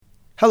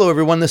Hello,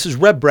 everyone. This is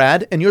Reb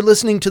Brad, and you're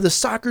listening to the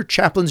Soccer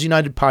Chaplains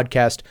United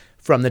podcast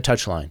from the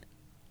Touchline.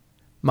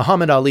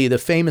 Muhammad Ali, the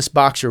famous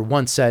boxer,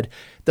 once said,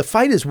 "The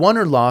fight is won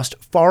or lost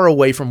far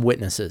away from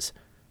witnesses.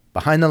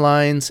 Behind the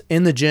lines,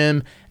 in the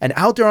gym, and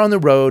out there on the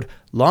road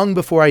long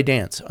before I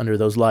dance under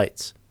those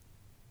lights."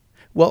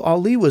 Well,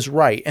 Ali was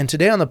right, and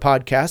today on the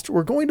podcast,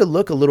 we're going to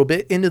look a little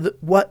bit into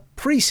what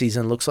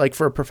preseason looks like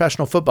for a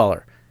professional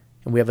footballer.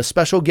 And we have a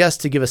special guest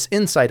to give us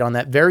insight on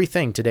that very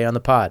thing today on the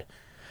pod.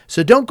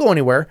 So don't go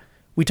anywhere.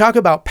 We talk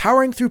about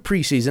powering through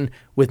preseason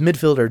with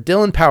midfielder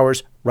Dylan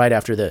Powers right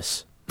after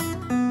this. He's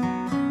found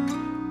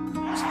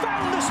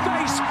the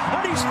space,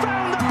 and he's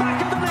found the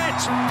back of the net.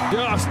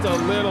 Just a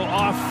little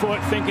off foot,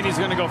 thinking he's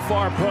going to go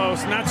far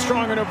post. Not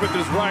strong enough with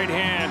his right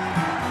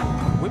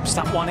hand. Whips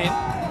that one in.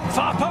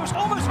 Far post,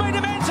 almost made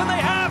him ends, and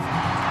they have.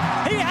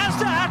 He has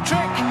the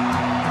hat-trick.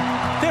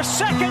 The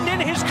second in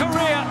his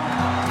career.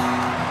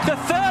 The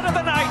third of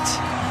the night.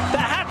 The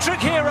hat-trick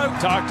hero.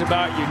 Talked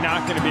about you're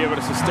not going to be able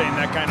to sustain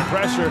that kind of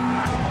pressure.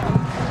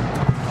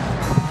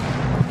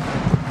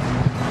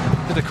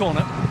 To the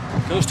corner.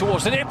 Goes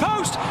towards the near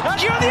post.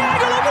 And you're the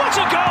angle, and what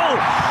a goal!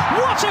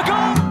 What a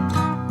goal!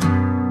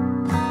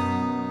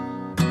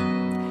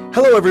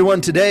 Hello,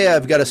 everyone. Today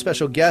I've got a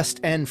special guest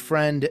and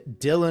friend,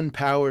 Dylan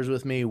Powers,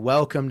 with me.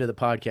 Welcome to the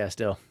podcast,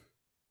 Dill.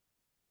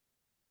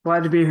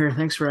 Glad to be here.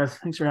 Thanks for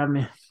having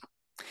me.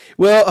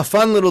 Well, a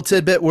fun little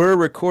tidbit. We're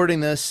recording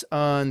this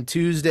on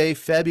Tuesday,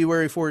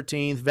 February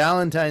 14th,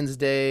 Valentine's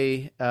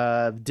Day.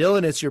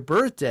 Dylan, it's your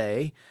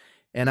birthday,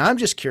 and I'm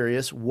just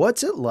curious,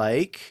 what's it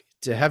like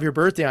to have your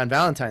birthday on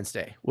Valentine's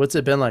Day? What's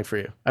it been like for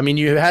you? I mean,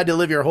 you had to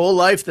live your whole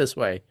life this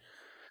way.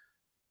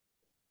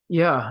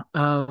 Yeah.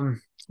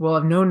 Well,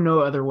 I've known no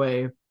other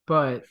way,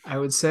 but I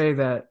would say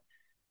that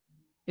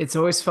it's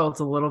always felt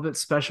a little bit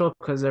special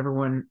because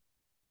everyone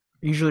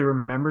usually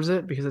remembers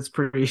it because it's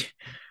pretty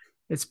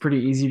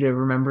easy to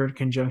remember in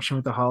conjunction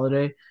with the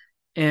holiday.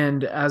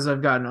 And as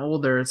I've gotten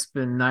older, it's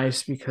been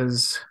nice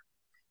because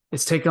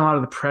it's taken a lot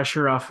of the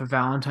pressure off of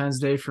Valentine's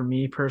Day for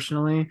me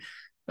personally,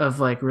 of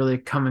like really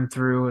coming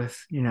through with,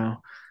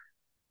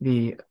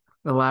 the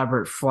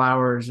elaborate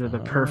flowers or the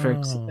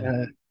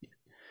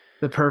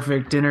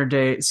perfect dinner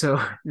date. So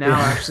now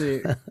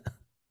actually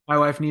my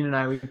wife Nina and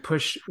I, we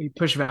push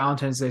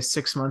Valentine's Day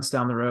 6 months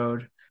down the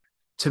road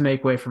to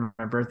make way for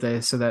my birthday,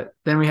 so that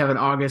then we have an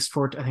August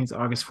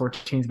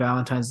 14th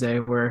Valentine's Day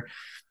where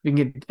we can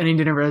get any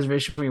dinner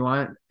reservation we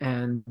want,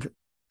 and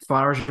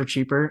flowers are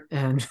cheaper,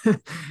 and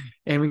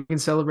and we can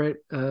celebrate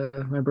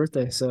my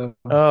birthday. So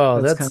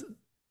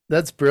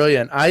that's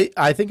brilliant.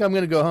 I think I'm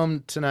going to go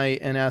home tonight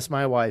and ask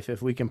my wife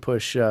if we can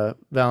push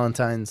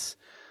Valentine's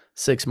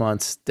 6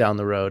 months down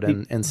the road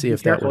and see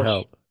if that would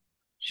help.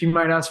 She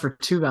might ask for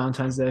 2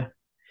 Valentine's Day.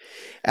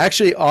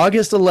 Actually,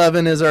 August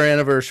 11 is our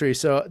anniversary,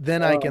 so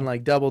then I can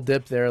like double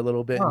dip there a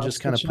little bit and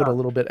just kind of put a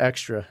little bit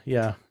extra.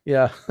 Yeah.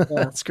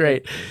 That's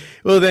great.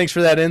 Well, thanks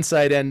for that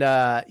insight. And,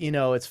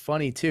 it's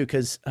funny too,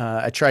 because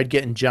I tried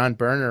getting John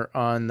Berner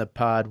on the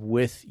pod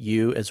with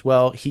you as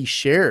well. He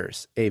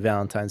shares a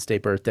Valentine's Day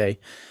birthday.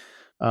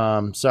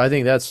 So I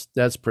think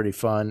that's pretty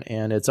fun,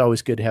 and it's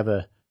always good to have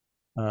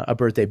a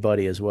birthday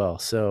buddy as well.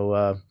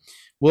 So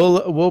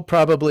We'll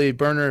probably,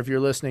 Berner, if you're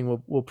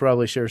listening, we'll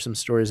probably share some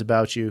stories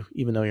about you,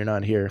 even though you're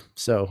not here.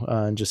 So,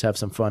 and just have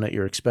some fun at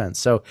your expense.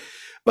 So,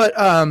 but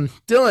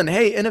Dylan,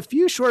 hey, in a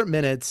few short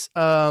minutes,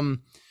 some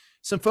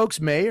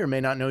folks may or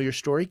may not know your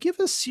story. Give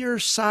us your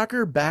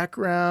soccer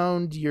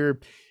background,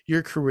 your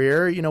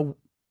career.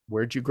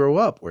 Where'd you grow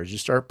up? Where'd you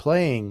start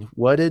playing?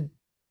 What did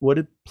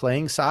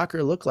playing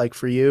soccer look like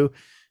for you?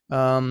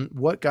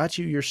 What got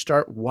you your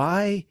start?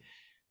 Why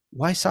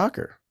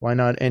soccer? Why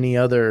not any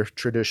other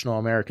traditional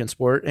American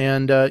sport?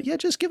 And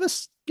just give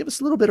us a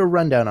little bit of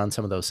rundown on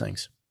some of those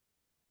things.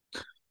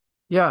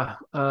 Yeah.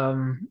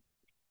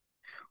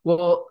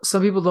 Well,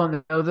 some people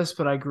don't know this,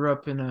 but I grew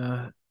up in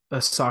a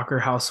soccer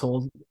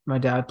household. My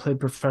dad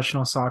played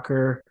professional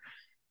soccer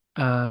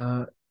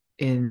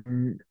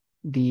in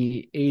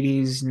the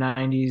 80s,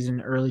 90s,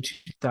 and early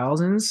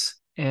 2000s,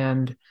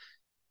 and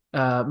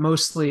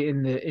mostly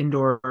in the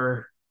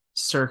indoor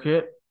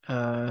circuit.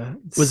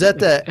 Was that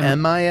the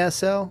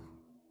MISL?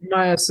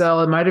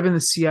 MISL. It might have been the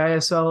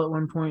CISL at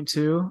one point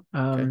too.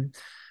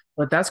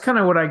 But that's kind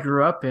of what I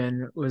grew up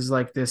in, was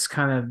like this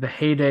kind of the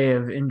heyday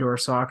of indoor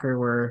soccer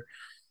where,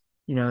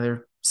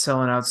 they're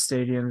selling out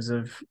stadiums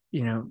of,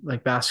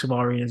 like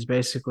basketball arenas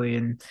basically.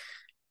 And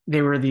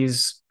they were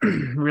these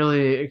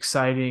really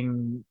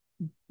exciting,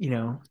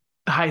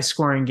 high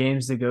scoring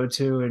games to go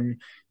to,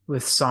 and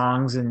with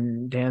songs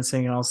and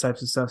dancing and all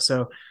types of stuff.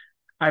 So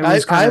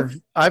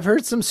I've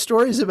heard some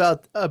stories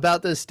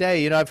about this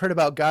day. I've heard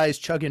about guys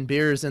chugging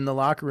beers in the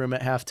locker room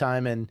at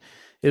halftime, and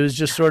it was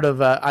just sort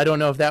of I don't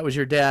know if that was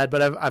your dad,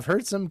 but I've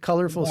heard some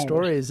colorful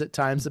stories at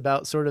times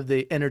about sort of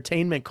the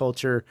entertainment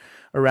culture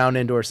around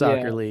indoor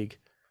soccer league.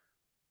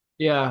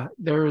 Yeah,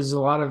 there was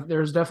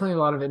definitely a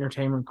lot of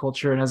entertainment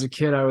culture, and as a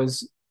kid, I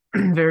was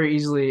very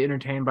easily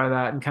entertained by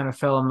that, and kind of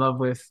fell in love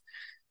with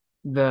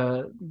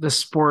the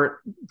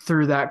sport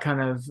through that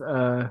kind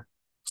of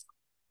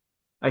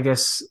I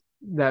guess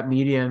that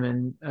medium.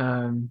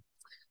 And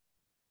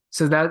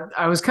so that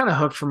I was kind of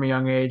hooked from a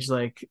young age.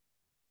 Like,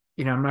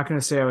 I'm not going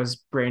to say I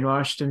was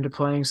brainwashed into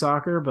playing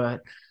soccer,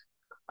 but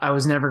I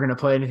was never going to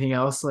play anything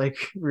else, like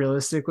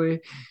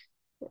realistically.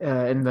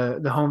 And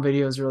the home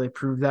videos really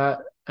proved that.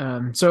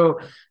 So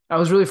I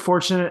was really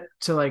fortunate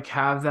to like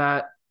have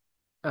that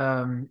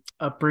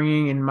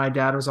upbringing, and my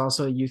dad was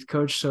also a youth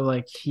coach, so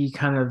like he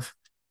kind of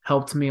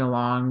helped me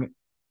along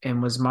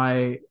and was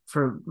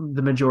for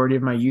the majority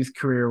of my youth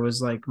career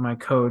was like my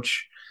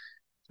coach,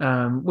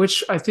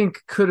 which I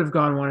think could have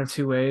gone one of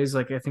two ways.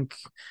 Like I think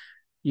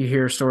you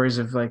hear stories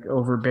of like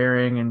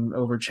overbearing and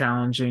over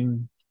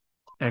challenging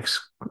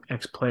ex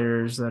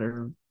players that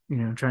are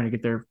trying to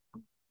get their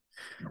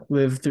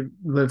live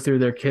through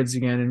their kids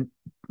again. And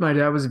my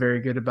dad was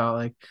very good about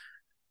like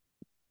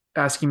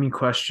asking me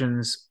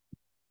questions,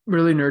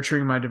 really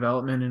nurturing my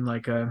development in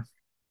like a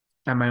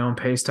at my own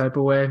pace type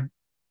of way,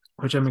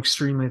 which I'm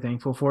extremely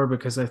thankful for,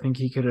 because I think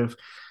he could have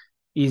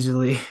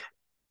easily,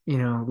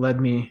 led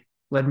me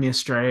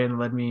astray and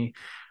led me,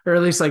 or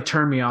at least like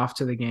turn me off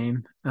to the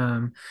game.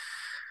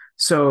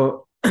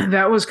 So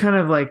that was kind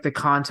of like the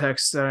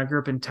context. That I grew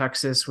up in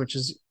Texas, which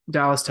is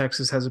Dallas,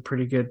 Texas has a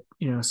pretty good,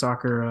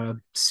 soccer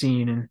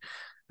scene.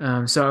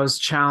 And so I was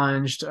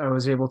challenged. I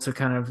was able to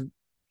kind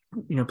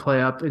of,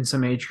 play up in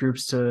some age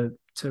groups to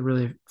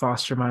really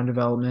foster my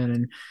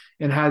development,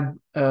 and had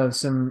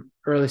some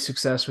early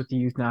success with the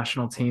youth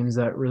national teams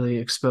that really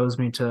exposed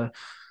me to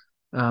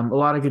a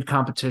lot of good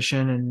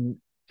competition,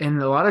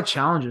 and a lot of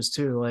challenges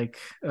too, like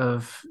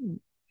of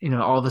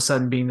all of a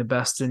sudden being the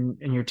best in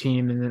your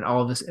team, and then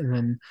all of this, and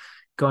then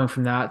going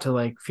from that to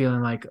like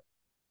feeling like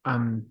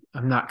I'm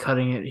not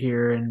cutting it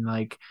here, and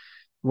like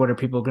what are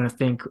people going to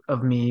think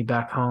of me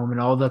back home, and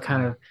all the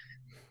kind of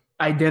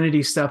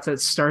identity stuff that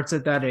starts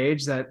at that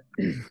age that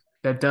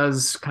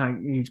does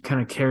you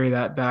kind of carry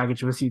that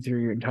baggage with you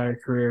through your entire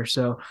career.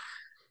 So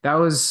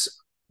that's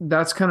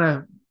kind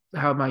of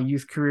how my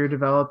youth career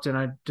developed, and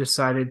I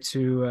decided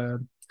to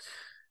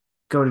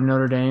go to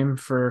Notre Dame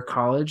for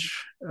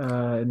college,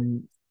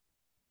 and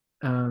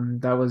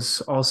that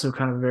was also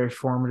kind of a very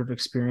formative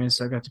experience.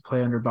 I got to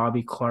play under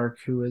Bobby Clark,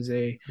 who was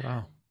a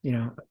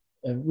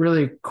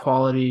really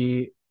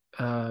quality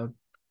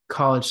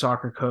college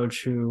soccer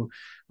coach who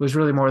was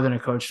really more than a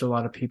coach to a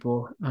lot of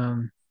people.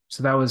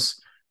 So that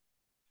was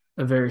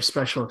a very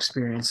special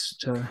experience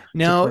to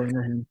play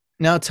under him.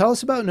 Now tell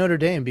us about Notre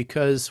Dame,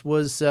 because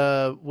was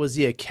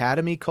the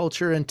academy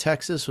culture in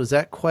Texas, was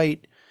that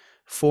quite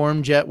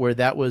formed yet where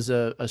that was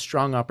a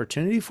strong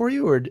opportunity for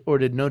you, or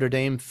did Notre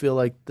Dame feel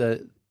like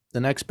the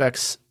next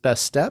best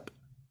step?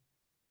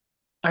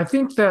 I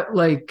think that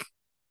like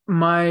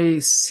my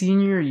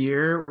senior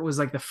year was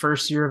like the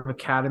first year of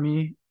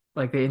academy,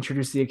 like they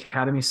introduced the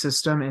academy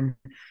system, and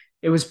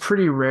it was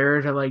pretty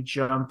rare to like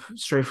jump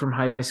straight from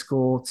high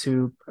school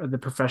to the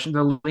profession.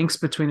 The links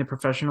between the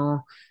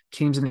professional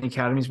teams and the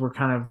academies were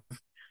kind of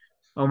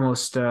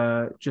almost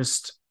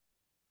just,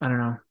 I don't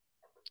know,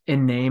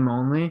 in name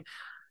only.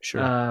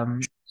 Sure.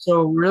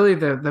 So really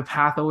the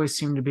path always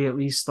seemed to be at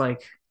least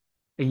like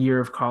a year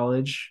of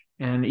college.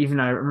 And even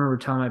I remember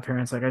telling my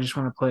parents, like, I just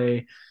want to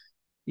play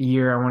a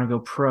year. I want to go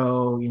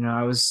pro.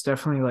 I was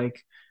definitely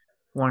like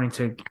wanting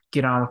to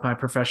get on with my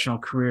professional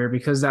career,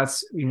 because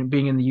that's,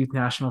 being in the youth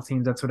national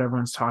teams, that's what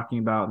everyone's talking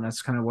about. And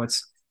that's kind of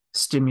what's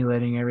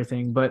stimulating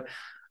everything. But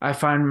I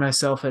find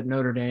myself at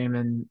Notre Dame,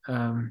 and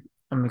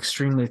I'm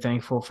extremely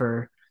thankful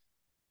for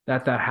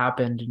that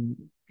happened. And,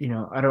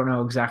 I don't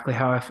know exactly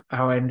how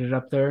I ended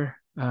up there.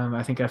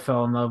 I think I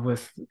fell in love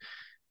with,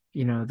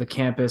 the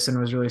campus, and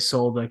was really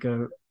sold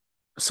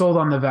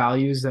on the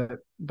values that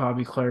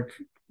Bobby Clark,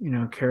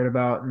 cared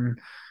about. And,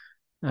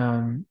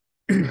 and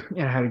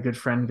I had a good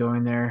friend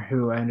going there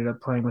who I ended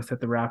up playing with at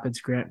the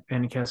Rapids, Grant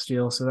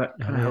Castile. So that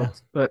kind of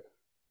helped. But,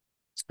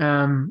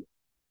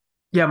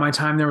 yeah, my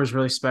time there was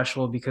really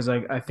special, because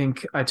I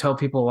think I tell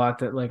people a lot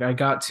that like I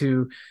got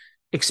to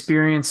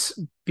experience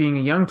being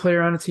a young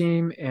player on a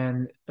team,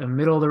 and a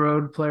middle of the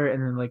road player,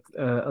 and then like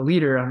a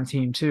leader on a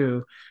team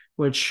too,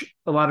 which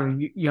a lot of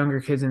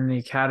younger kids in the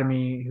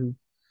academy who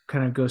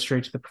kind of go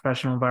straight to the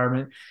professional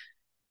environment,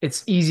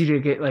 it's easy to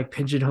get like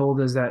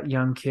pigeonholed as that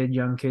young kid.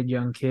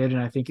 And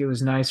I think it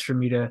was nice for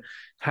me to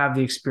have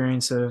the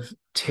experience of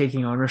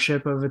taking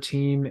ownership of a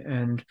team,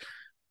 and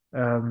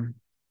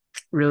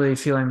really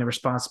feeling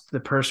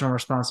the personal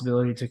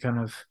responsibility to kind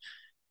of,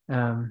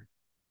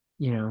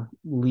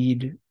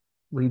 lead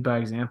by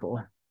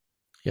example.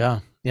 Yeah,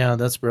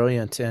 that's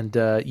brilliant. And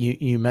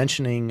you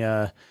mentioning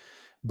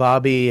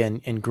Bobby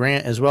and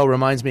Grant as well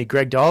reminds me,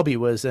 Greg Dalby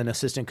was an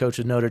assistant coach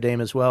with Notre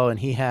Dame as well, and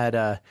he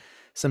had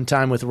some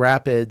time with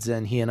Rapids,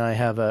 and he and I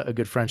have a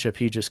good friendship.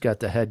 He just got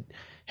the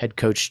head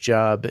coach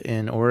job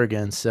in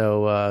Oregon.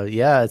 So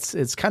yeah,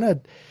 it's kind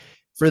of,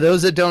 for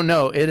those that don't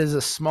know, it is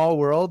a small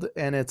world,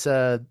 and it's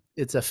a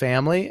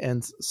family,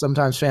 and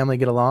sometimes family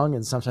get along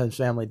and sometimes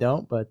family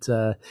don't, but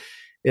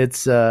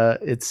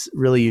it's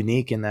really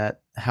unique in that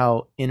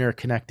how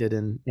interconnected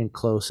and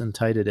close and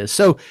tight it is.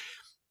 So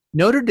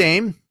Notre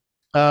Dame,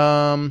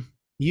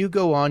 you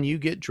go on, you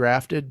get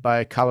drafted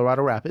by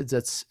Colorado Rapids.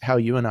 That's how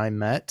you and I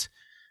met.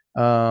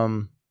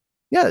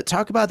 Yeah,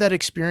 talk about that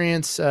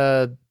experience.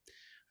 I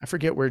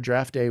forget where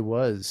draft day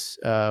was.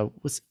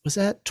 Was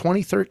that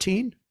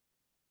 2013?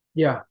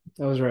 Yeah,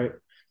 that was right.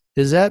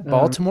 Is that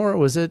Baltimore? Or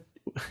was it?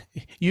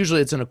 Usually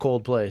it's in a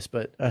cold place,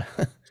 but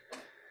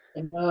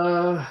it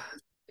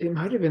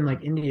might have been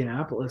like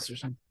Indianapolis or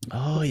something.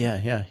 Oh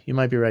yeah, you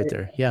might be right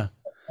there. Yeah,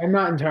 I'm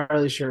not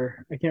entirely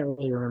sure. I can't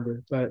really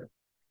remember, but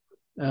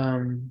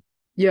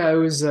yeah, it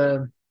was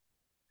that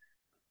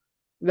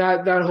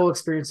whole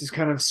experience is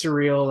kind of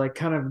surreal, like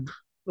kind of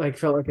like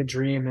felt like a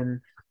dream, and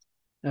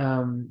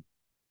um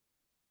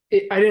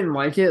I didn't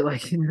like it,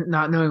 like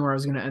not knowing where I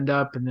was going to end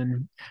up, and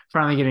then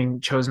finally getting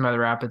chosen by the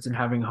Rapids and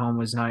having home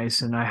was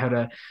nice. And I had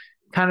a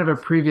kind of a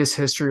previous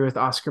history with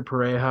Oscar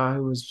Pareja,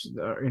 who was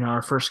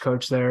our first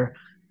coach there,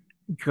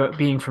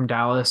 being from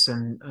Dallas,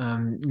 and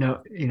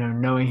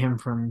knowing him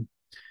from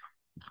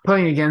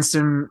playing against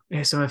him,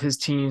 some of his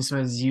teams, some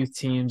of his youth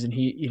teams,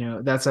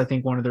 and that's I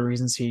think one of the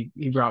reasons he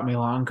brought me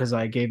along, because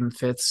I gave him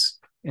fits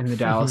in the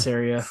Dallas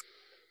area.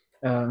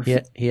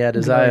 Yeah, he had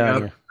his eye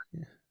on you.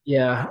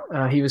 Yeah,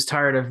 he was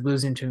tired of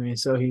losing to me,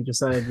 so he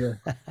decided to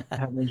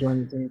have me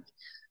join the team.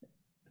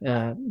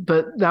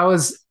 But that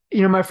was,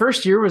 my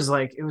first year was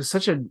like, it was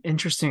such an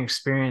interesting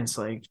experience.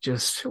 Like,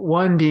 just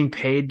one, being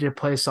paid to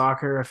play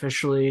soccer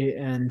officially,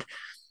 and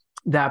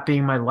that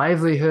being my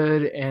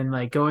livelihood, and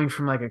like going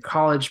from like a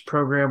college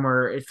program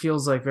where it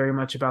feels like very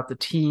much about the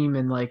team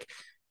and like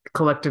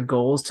collective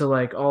goals, to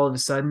like all of a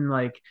sudden,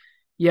 like,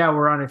 yeah,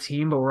 we're on a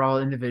team, but we're all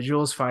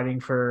individuals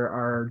fighting for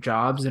our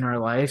jobs and our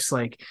lives.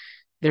 Like,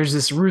 there's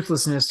this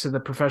ruthlessness to the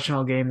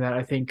professional game that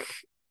I think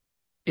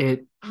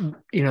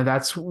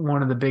that's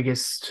one of the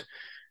biggest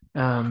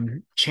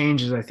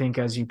changes, I think,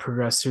 as you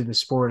progress through the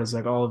sport, is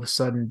like all of a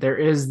sudden there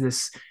is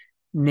this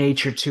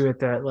nature to it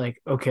that,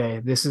 like, okay,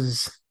 this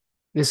is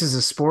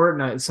a sport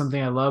and it's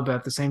something I love, but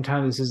at the same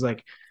time, this is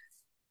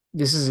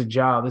a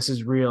job, this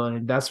is real.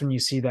 And that's when you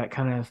see that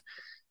kind of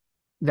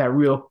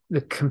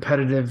the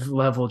competitive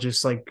level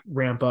just like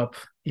ramp up,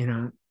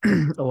 a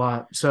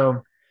lot.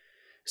 So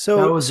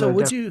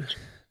would you,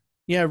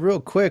 yeah, real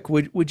quick,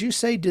 would you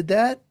say, did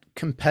that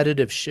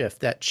competitive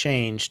shift, that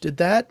change, did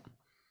that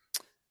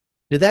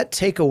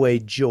take away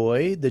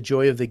the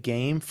joy of the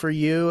game for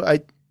you?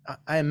 I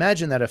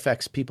imagine that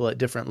affects people at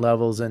different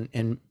levels,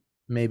 and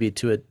maybe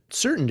to a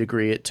certain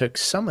degree it took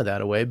some of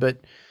that away,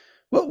 but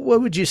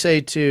what would you say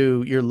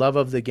to your love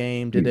of the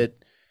game?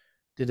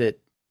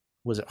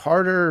 Was it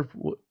harder,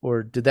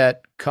 or did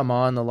that come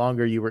on the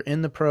longer you were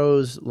in the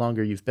pros,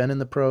 longer you've been in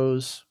the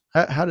pros?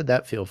 How did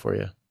that feel for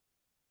you?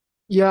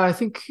 Yeah, I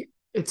think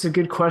it's a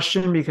good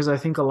question, because I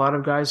think a lot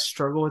of guys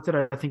struggle with it.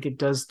 I think it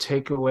does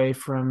take away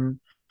from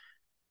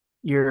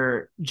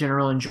your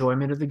general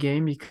enjoyment of the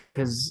game,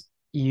 because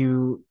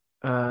you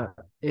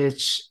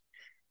just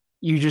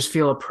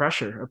feel a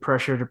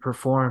pressure to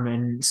perform.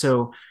 And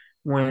so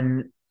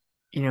when,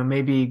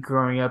 maybe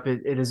growing up,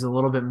 it is a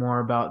little bit more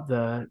about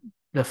the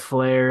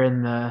flair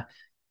and the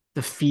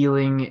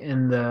feeling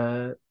and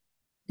the,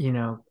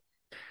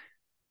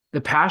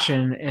 the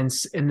passion, and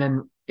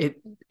then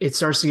it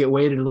starts to get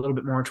weighted a little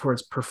bit more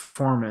towards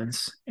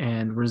performance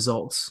and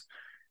results.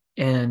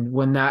 And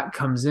when that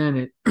comes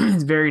in,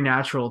 it's very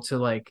natural to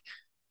like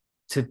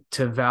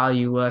to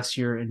value less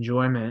your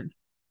enjoyment,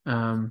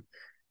 and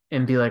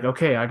be like,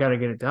 okay, I got to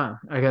get it done.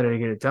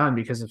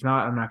 Because if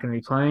not, I'm not going to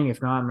be playing.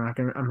 If not, I'm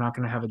not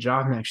going to have a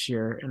job next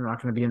year, and I'm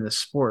not going to be in this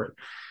sport.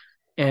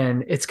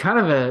 And it's kind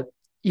of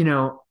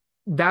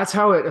that's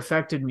how it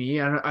affected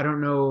me. I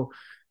don't know.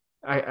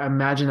 I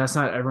imagine that's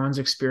not everyone's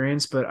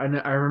experience, but I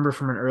remember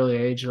from an early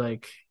age,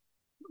 like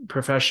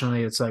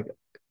professionally, it's like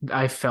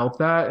I felt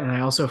that, and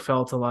I also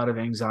felt a lot of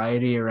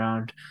anxiety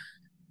around,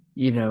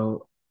 just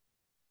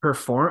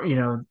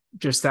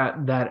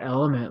that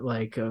element,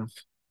 like of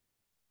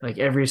like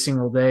every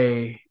single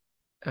day,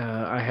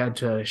 I had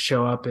to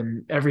show up,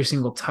 and every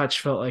single touch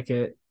felt like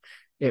it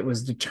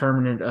was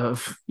determinant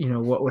of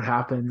what would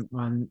happen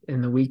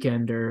in the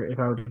weekend, or if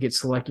I would get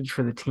selected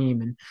for the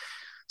team. And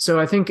so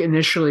I think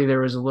initially there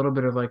was a little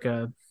bit of like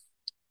a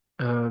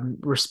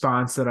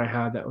response that I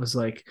had that was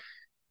like,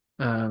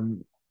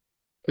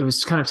 it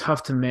was kind of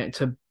tough to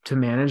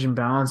manage and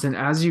balance. And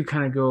as you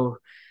kind of go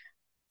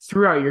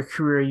throughout your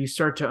career, you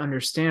start to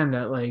understand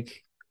that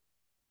like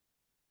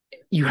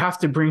you have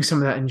to bring some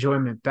of that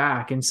enjoyment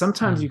back, and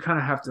sometimes you kind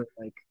of have to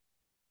like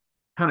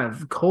kind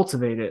of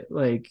cultivate it,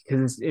 like,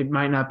 because it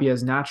might not be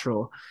as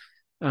natural.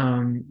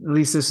 At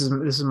least this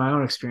is my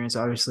own experience,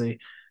 obviously.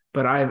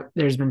 But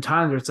there's been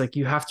times where it's like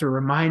you have to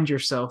remind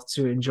yourself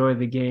to enjoy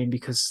the game,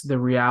 because the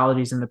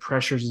realities and the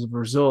pressures of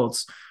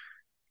results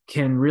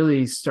can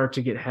really start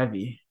to get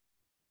heavy.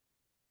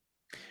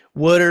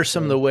 What are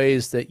some of the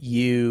ways that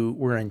you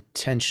were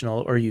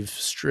intentional, or you've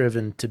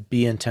striven to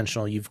be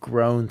intentional? You've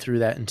grown through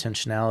that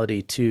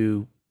intentionality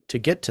to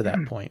get to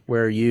that point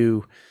where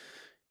you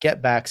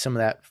get back some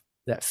of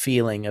that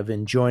feeling of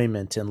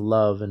enjoyment and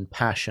love and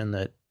passion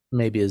that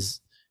maybe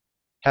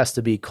has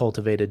to be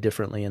cultivated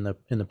differently in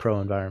the pro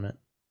environment?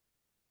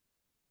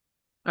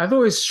 I've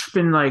always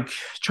been like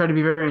try to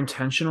be very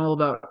intentional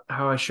about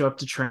how I show up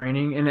to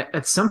training, and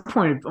at some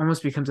point it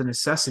almost becomes a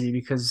necessity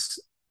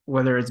because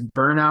whether it's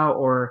burnout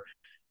or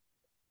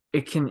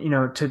it can,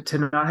 to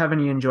not have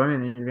any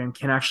enjoyment in your game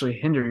can actually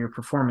hinder your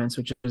performance,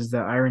 which is the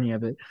irony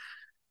of it.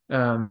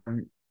 Um,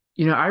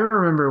 I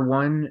remember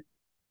one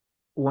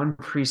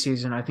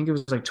preseason, I think it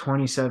was like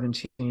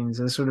 2017.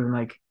 So this would have been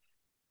like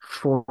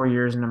 4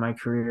 years into my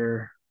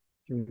career,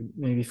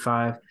 maybe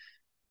five.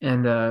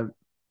 And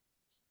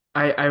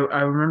I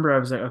remember I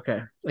was like,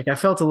 okay, like I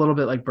felt a little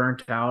bit like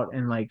burnt out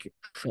and like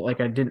felt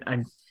like I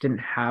didn't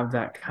have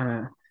that kind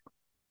of.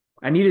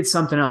 I needed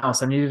something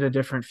else. I needed a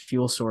different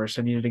fuel source.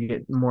 I needed to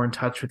get more in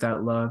touch with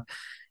that love.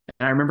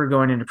 And I remember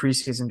going into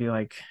preseason and be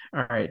like,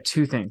 all right,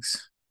 two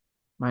things.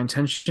 My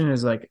intention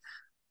is like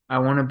I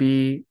want to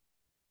be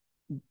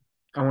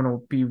I want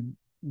to be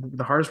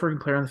the hardest working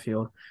player on the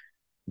field,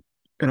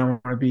 and I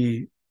want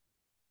to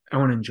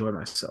enjoy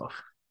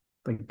myself.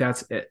 Like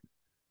that's it.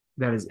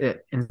 That is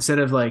it. Instead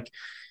of like,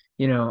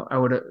 I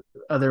would have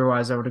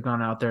otherwise I would have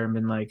gone out there and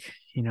been like,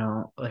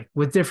 like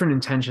with different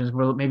intentions,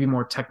 well, maybe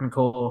more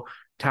technical,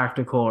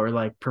 tactical, or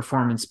like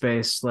performance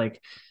based, like,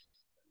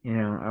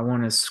 I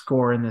want to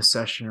score in this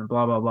session or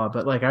blah blah blah.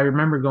 But like I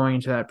remember going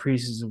into that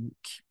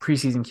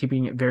preseason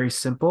keeping it very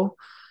simple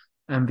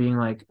and being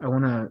like, I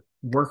want to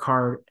work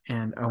hard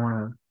and I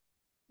want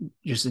to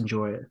just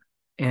enjoy it.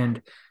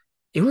 And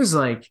it was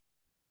like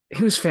it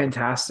was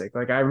fantastic.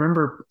 Like I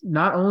remember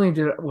not only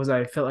was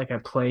I felt like I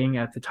playing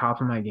at the top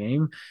of my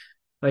game,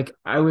 like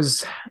I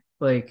was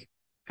like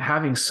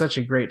having such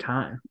a great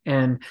time.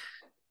 And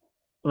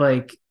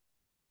like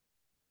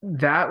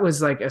that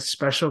was like a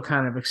special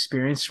kind of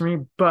experience for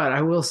me. But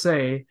I will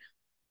say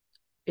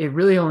it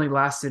really only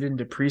lasted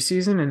into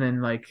preseason and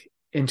then like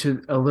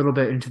into a little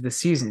bit into the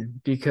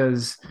season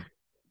because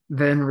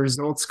then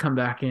results come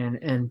back in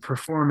and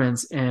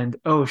performance and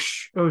oh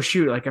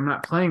shoot, like I'm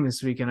not playing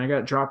this weekend. I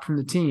got dropped from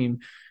the team.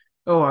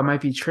 Oh, I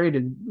might be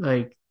traded.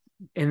 Like,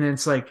 and then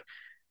it's like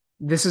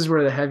this is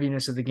where the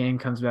heaviness of the game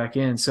comes back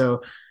in.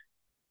 So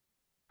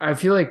I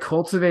feel like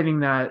cultivating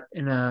that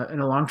in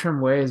a long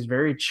term way is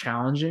very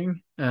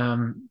challenging.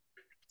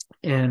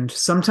 And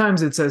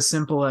sometimes it's as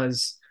simple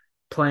as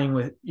playing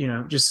with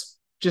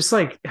just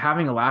like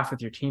having a laugh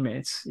with your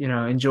teammates,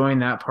 enjoying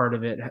that part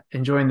of it,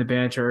 enjoying the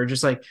banter, or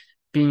just like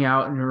being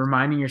out and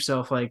reminding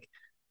yourself like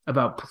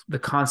about the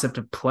concept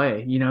of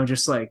play,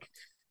 just like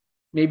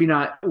maybe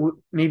not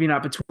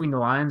between the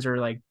lines or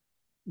like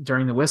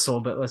during the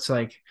whistle, but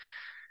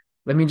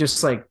let me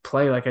just like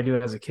play like I do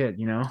as a kid.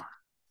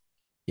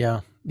 Yeah.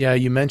 Yeah.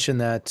 You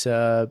mentioned that,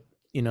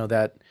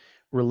 that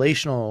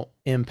relational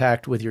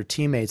impact with your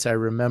teammates. I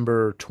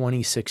remember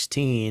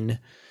 2016,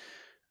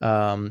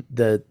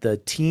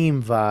 the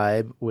team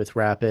vibe with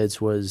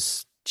Rapids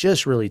was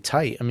just really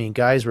tight. I mean,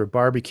 guys were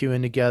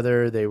barbecuing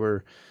together. They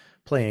were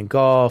playing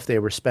golf. They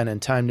were spending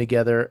time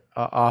together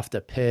off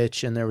the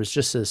pitch. And there was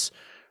just this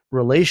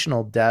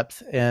relational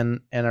depth.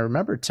 And I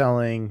remember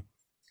telling,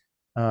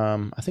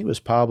 I think it was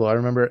Pablo, I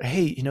remember,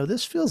 hey,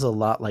 this feels a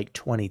lot like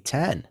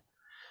 2010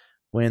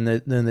 when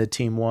the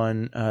team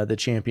won the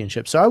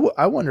championship. So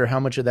I wonder how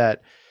much of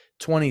that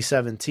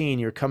 2017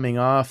 you're coming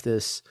off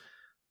a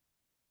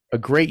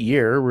great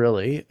year,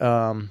 really.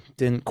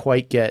 Didn't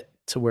quite get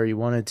to where you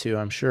wanted to,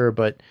 I'm sure,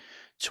 but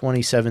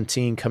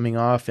 2017 coming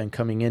off and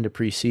coming into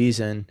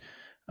preseason,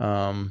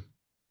 that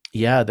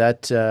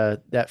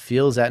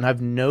feels that. And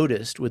I've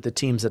noticed with the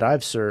teams that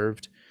I've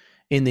served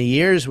in the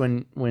years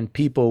when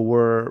people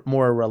were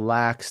more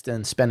relaxed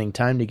and spending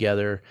time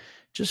together,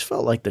 just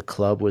felt like the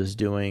club was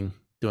doing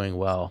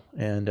well.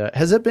 And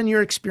has that been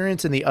your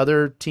experience in the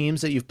other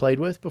teams that you've played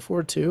with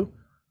before too?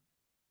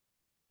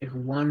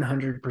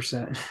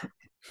 100%.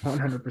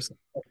 100%.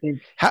 I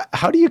think.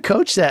 How do you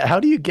coach that? How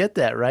do you get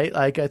that right?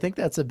 Like, I think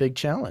that's a big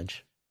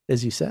challenge,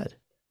 as you said.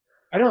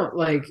 I don't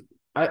like.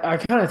 I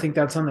kind of think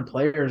that's on the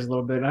players a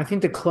little bit, and I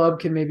think the club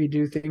can maybe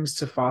do things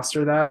to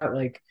foster that,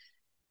 like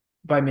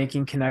by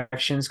making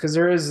connections. Because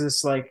there is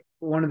this like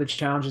one of the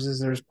challenges is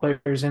there's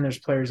players in, there's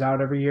players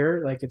out every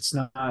year. Like there's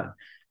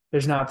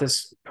not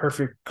this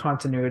perfect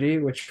continuity,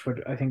 which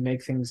would I think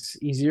make things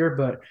easier,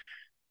 but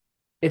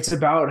it's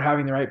about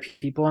having the right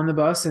people on the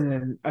bus. And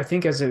then I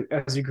think as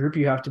a group,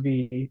 you have to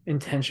be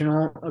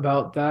intentional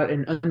about that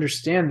and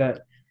understand that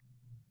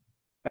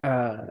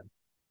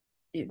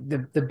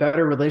the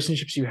better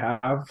relationships you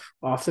have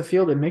off the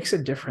field, it makes a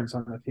difference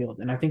on the field.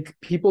 And I think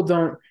people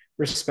don't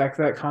respect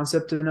that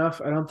concept enough.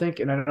 I don't think,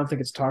 and I don't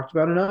think it's talked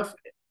about enough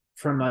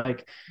from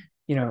like,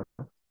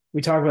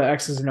 we talk about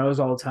X's and O's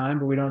all the time,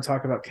 but we don't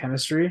talk about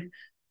chemistry.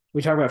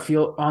 We talk about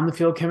on the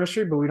field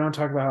chemistry, but we don't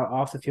talk about how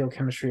off the field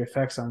chemistry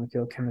affects on the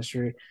field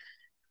chemistry.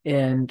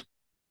 And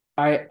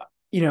I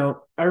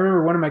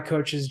remember one of my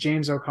coaches,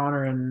 James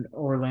O'Connor in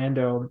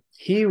Orlando,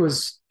 he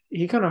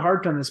kind of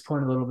harped on this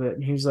point a little bit.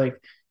 And he's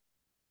like,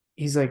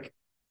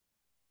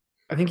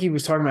 I think he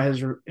was talking about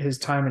his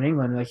time in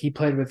England. Like he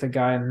played with a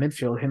guy in the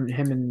midfield,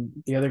 him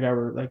and the other guy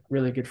were like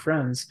really good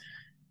friends.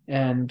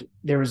 And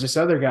there was this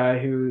other guy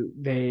who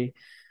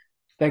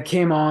that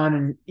came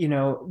on,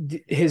 and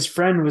his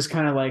friend was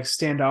kind of like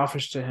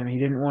standoffish to him. He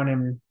didn't want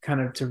him kind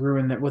of to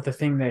ruin that with the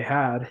thing they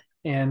had.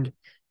 And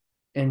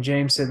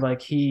James said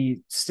like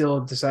he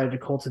still decided to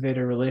cultivate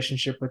a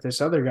relationship with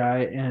this other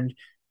guy. And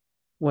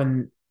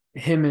when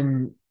him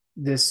and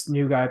this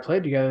new guy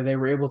played together, they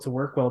were able to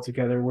work well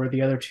together where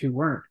the other two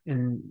weren't.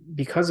 And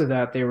because of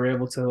that, they were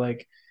able to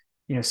like,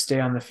 stay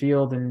on the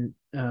field and,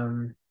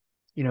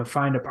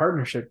 find a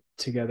partnership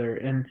together.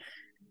 And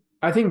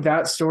I think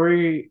that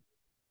story,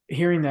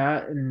 hearing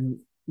that and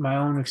my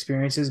own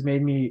experiences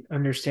made me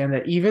understand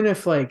that even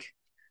if like,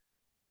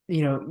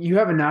 you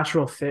have a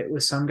natural fit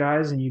with some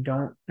guys and you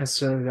don't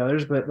necessarily with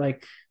others, but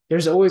like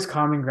there's always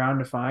common ground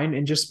to find,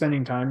 and just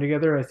spending time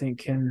together, I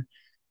think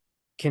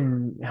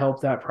can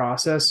help that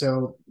process.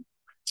 So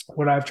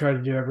what I've tried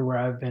to do everywhere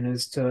I've been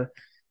is to,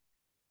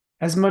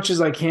 as much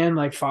as I can,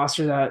 like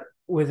foster that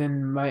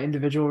within my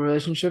individual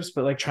relationships,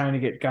 but like trying to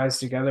get guys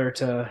together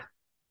to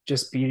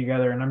just be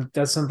together. And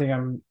that's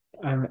something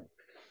I'm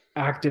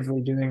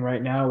actively doing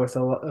right now with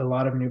a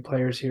lot of new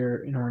players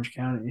here in Orange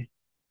County.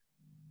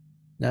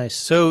 Nice.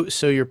 So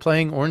you're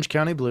playing Orange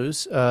County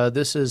Blues.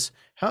 This is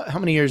how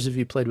many years have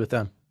you played with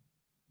them?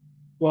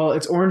 Well,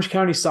 it's Orange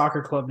County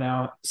Soccer Club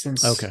now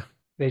since okay.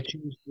 they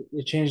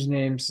changed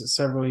names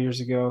several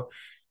years ago.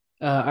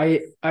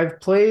 I've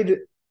played.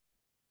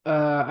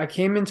 I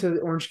came into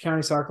the Orange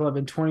County Soccer Club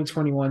in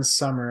 2021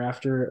 summer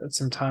after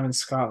some time in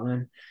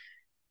Scotland,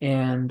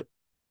 and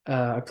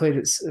I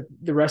played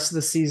the rest of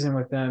the season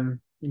with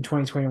them in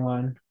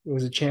 2021. It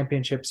was a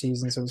championship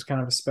season, so it was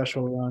kind of a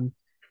special run.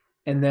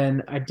 And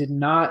then I did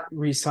not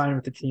re-sign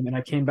with the team, and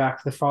I came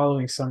back the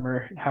following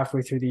summer,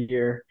 halfway through the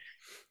year,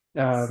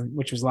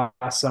 which was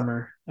last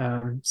summer.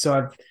 So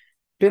I've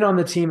been on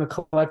the team a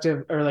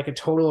collective or like a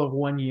total of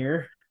 1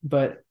 year,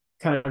 but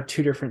kind of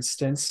two different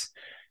stints.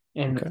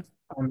 And okay.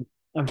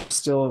 I'm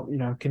still,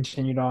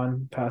 continued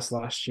on past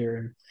last year.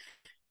 And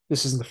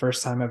this isn't the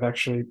first time I've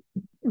actually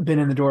been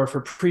in the door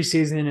for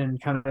preseason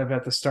and kind of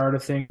at the start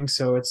of things.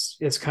 So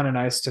it's kind of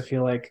nice to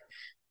feel like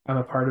I'm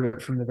a part of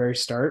it from the very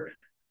start,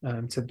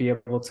 to be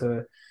able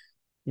to,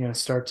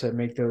 start to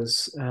make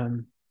those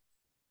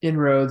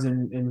inroads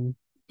and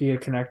be a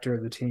connector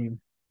of the team.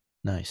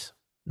 Nice.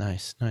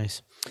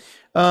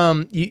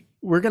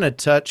 We're going to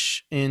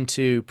touch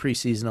into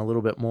preseason a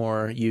little bit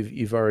more.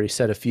 You've already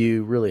said a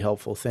few really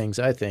helpful things,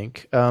 I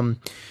think.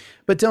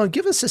 But Dylan,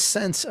 give us a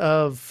sense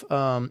of,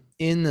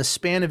 in the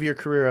span of your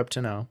career up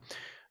to now,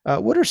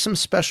 what are some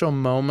special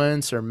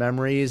moments or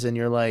memories? And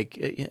you're like,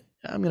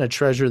 I'm going to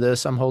treasure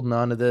this. I'm holding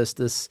on to this.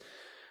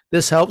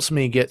 This helps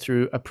me get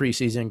through a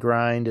preseason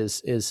grind.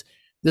 Is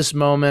this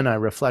moment? I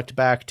reflect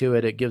back to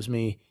it. It gives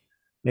me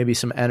maybe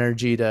some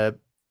energy to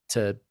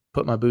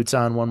put my boots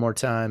on one more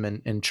time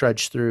and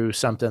trudge through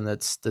something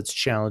that's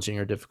challenging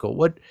or difficult.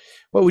 What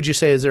would you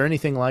say? Is there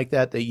anything like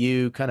that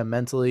you kind of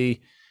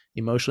mentally,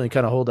 emotionally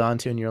kind of hold on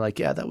to and you're like,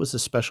 yeah, that was a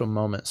special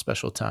moment,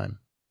 special time?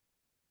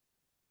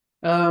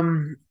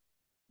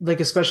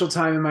 Like a special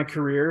time in my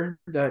career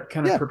that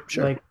kind of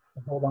sure. like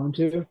hold on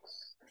to.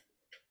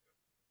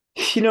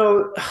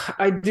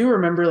 I do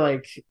remember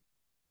like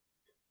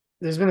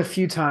there's been a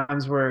few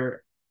times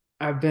where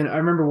I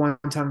remember one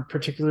time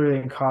particularly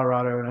in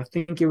Colorado, and I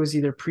think it was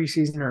either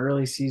preseason or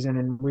early season,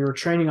 and we were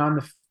training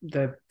on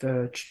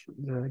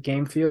the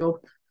game field,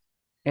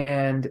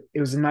 and it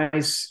was a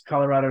nice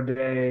Colorado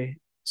day.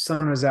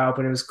 Sun was out,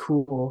 but it was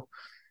cool.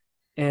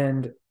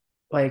 And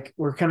like,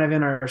 we're kind of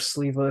in our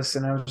sleeveless,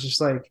 and I was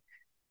just like,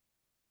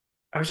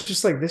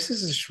 this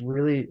is just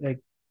really like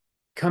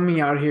coming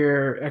out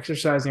here,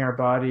 exercising our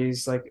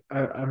bodies. Like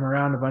I'm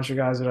around a bunch of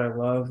guys that I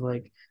love.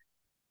 Like,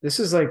 this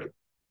is like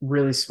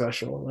really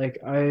special. Like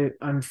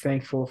I'm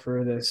thankful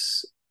for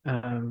this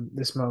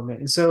moment.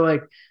 And so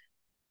like,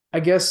 I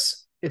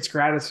guess it's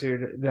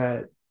gratitude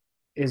that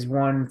is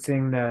one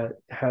thing that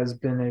has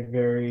been a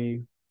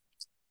very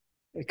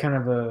kind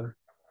of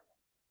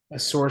a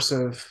source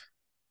of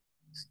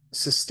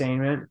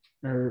sustainment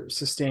or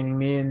sustaining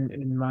me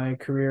in my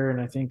career. And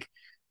I think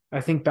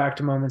back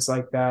to moments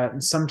like that,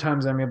 and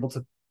sometimes I'm able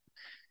to,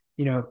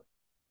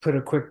 put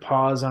a quick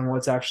pause on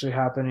what's actually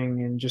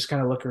happening and just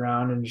kind of look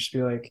around and just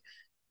be like,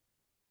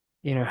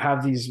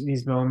 have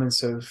these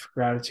moments of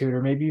gratitude,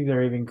 or maybe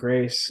they're even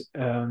grace,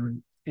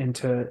 and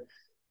to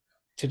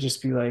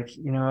just be like,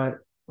 you know what,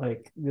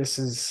 like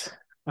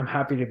I'm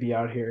happy to be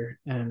out here,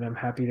 and I'm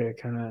happy to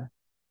kind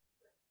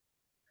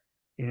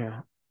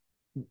of,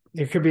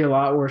 there could be a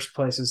lot worse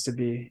places to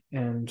be.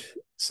 And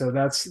so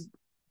that's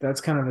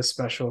kind of a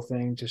special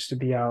thing, just to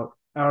be out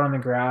on the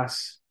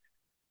grass,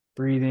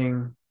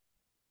 breathing,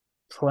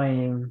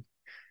 playing.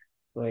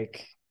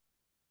 Like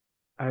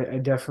I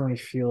definitely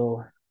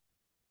feel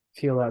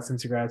that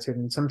sense of gratitude,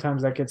 and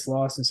sometimes that gets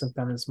lost, and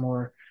sometimes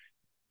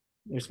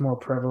it's more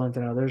prevalent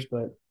than others,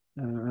 but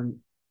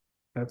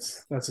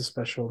that's a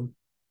special.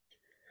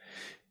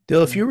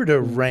 Dill, if you were to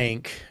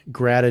rank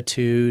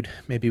gratitude,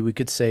 maybe we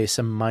could say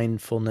some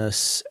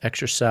mindfulness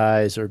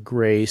exercise or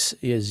grace,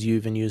 as you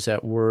even use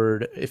that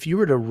word. If you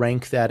were to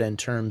rank that in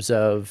terms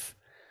of,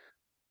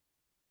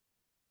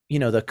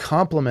 the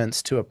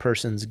complements to a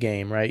person's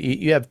game, right?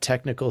 You have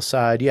technical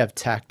side, you have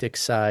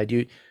tactics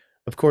side,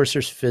 of course,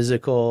 there's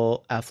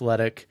physical,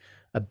 athletic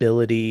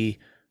ability.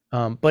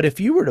 But if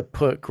you were to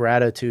put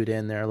gratitude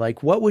in there,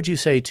 like what would you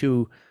say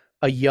to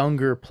a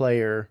younger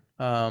player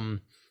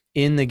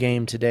in the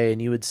game today?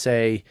 And you would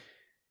say,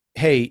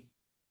 hey,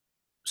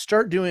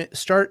 start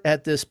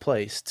at this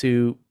place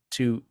to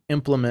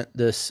implement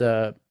this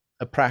a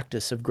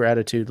practice of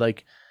gratitude.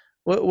 Like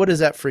what is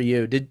that for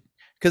you?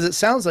 Because it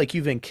sounds like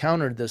you've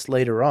encountered this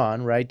later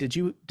on, right? Did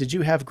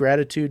you have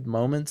gratitude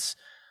moments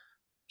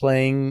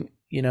playing,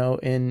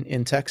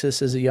 in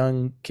Texas as a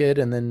young kid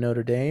and then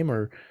Notre Dame,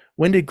 or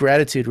when did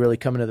gratitude really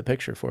come into the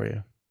picture for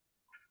you?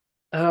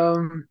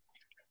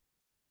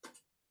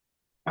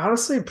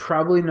 Honestly,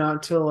 probably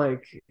not till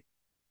like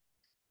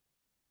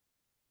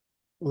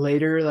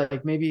later,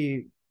 like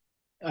maybe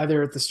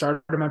either at the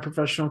start of my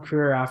professional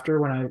career or after,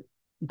 when I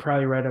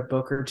probably read a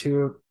book or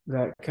two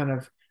that kind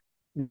of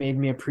made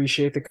me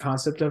appreciate the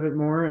concept of it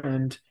more,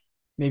 and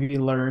maybe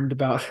learned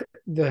about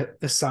the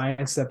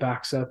science that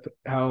backs up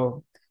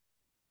how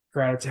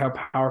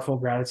powerful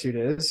gratitude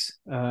is.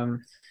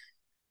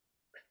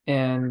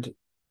 And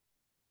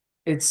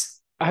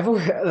I've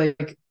always,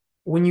 like,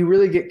 when you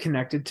really get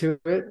connected to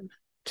it,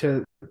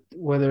 to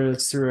whether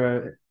it's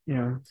through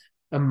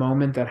a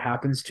moment that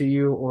happens to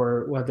you,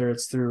 or whether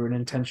it's through an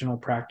intentional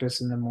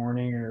practice in the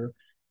morning, or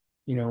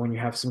when you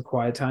have some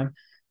quiet time,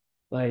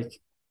 like,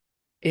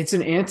 it's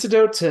an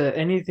antidote to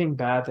anything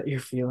bad that you're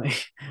feeling.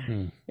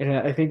 And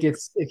I think it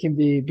can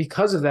be,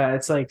 because of that,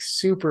 it's like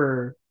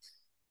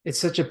it's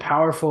such a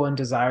powerful and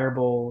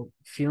desirable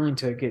feeling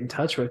to get in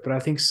touch with. But I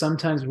think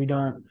sometimes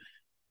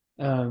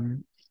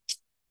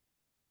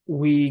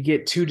we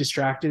get too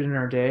distracted in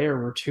our day,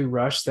 or we're too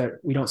rushed, that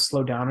we don't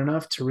slow down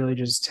enough to really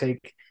just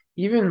take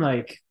even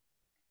like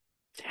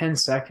 10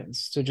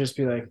 seconds to just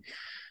be like,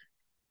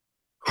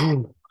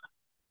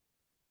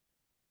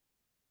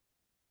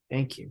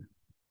 thank you.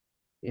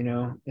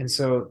 And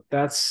so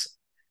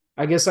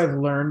I guess I've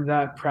learned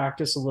that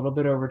practice a little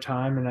bit over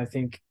time, and I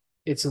think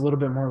it's a little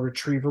bit more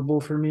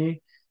retrievable for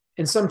me.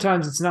 And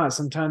sometimes it's not.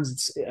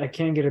 Sometimes I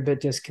can get a bit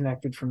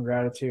disconnected from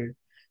gratitude,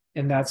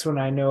 and that's when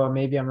I know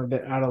maybe I'm a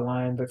bit out of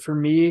line. But for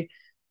me,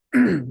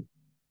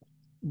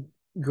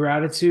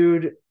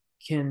 gratitude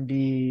can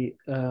be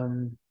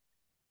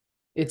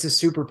it's a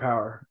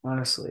superpower,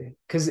 honestly,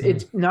 because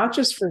it's not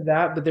just for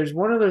that, but there's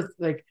one other,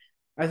 like,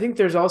 I think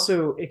there's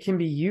also, it can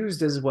be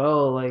used as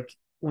well, like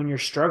when you're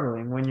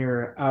struggling, when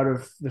you're out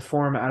of the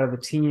form, out of the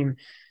team,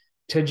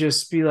 to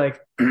just be like,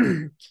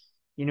 you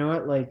know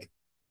what, like,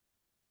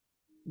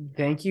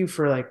 thank you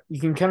for, like, you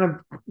can kind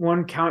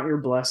of count your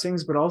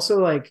blessings, but also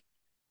like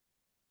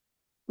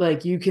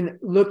you can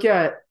look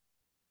at,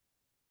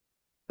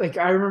 like,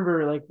 I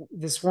remember, like,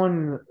 this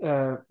one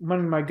of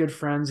my good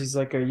friends, he's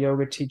like a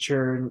yoga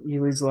teacher, and he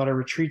leads a lot of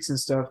retreats and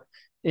stuff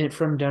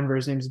from Denver.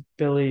 His name's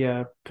Billy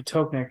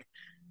Potoknik.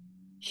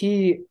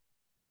 He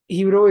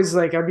would always,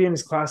 like, I'd be in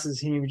his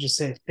classes, and he would just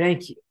say,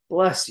 thank you,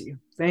 bless you,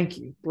 thank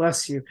you,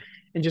 bless you.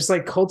 And just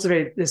like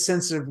cultivate this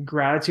sense of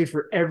gratitude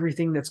for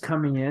everything that's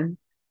coming in,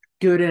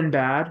 good and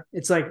bad.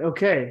 It's like,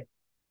 okay,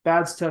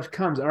 bad stuff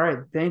comes. All right,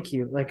 thank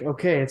you. Like,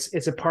 okay,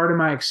 it's a part of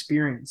my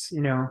experience,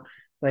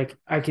 like,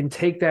 I can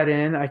take that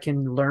in, I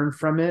can learn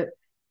from it.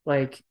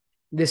 Like,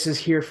 this is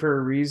here for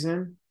a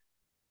reason.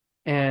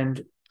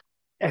 And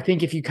I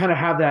think if you kind of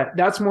have that,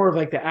 that's more of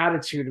like the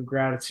attitude of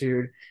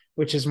gratitude,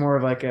 which is more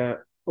of like a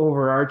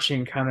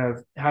overarching kind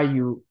of how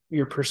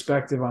your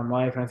perspective on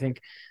life. And I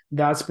think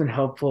that's been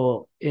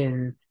helpful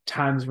in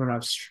times when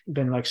I've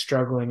been like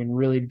struggling and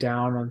really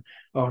down on,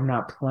 oh, I'm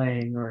not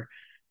playing or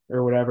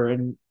whatever.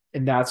 And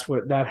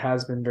that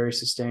has been very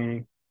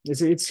sustaining.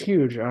 It's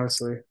huge,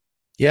 honestly.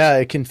 Yeah,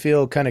 it can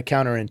feel kind of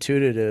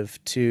counterintuitive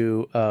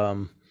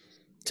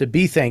to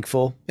be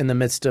thankful in the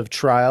midst of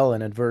trial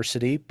and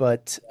adversity,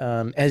 but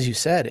as you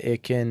said,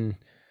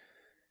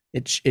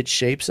 it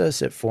shapes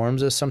us, it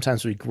forms us.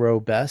 Sometimes we grow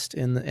best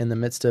in the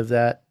midst of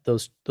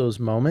those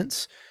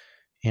moments.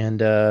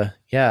 And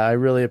yeah, I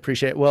really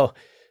appreciate it. Well,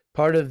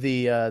 part of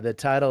the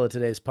title of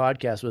today's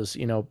podcast was,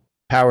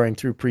 powering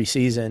through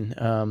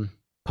preseason,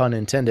 pun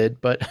intended,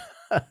 but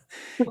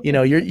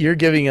you're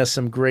giving us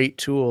some great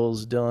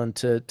tools,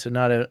 Dylan, to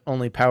not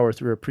only power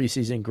through a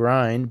preseason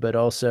grind, but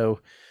also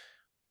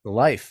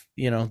life,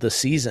 the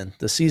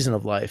season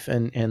of life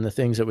and the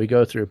things that we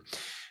go through.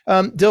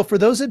 Dill, for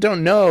those that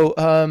don't know,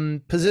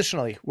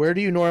 positionally, where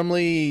do you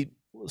normally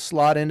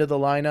slot into the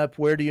lineup?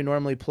 Where do you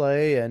normally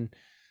play? And,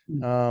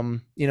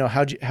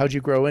 how'd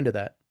you grow into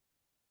that?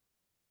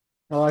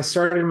 Well, I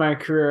started my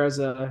career as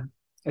a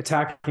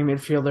attacking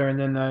midfielder, and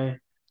then I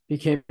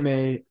became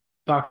a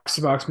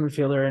box-to-box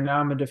midfielder, and now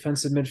I'm a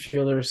defensive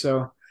midfielder.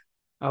 So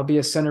I'll be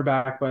a center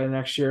back by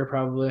next year,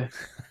 probably.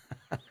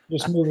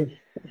 Just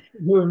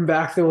moving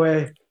back the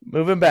way.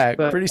 Moving back.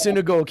 But pretty soon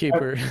a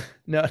goalkeeper.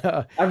 No.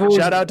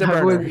 Shout out to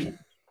Burner.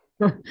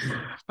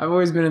 I've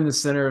always been in the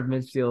center of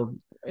midfield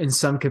in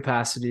some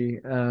capacity.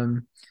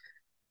 And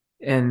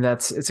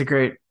it's a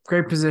great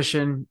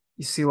position.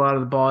 you see a lot of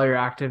the ball, you're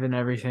active in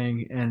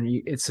everything, and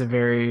it's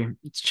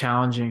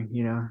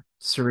challenging,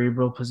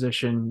 cerebral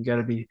position. You got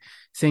to be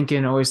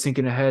always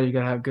thinking ahead. You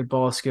got to have good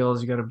ball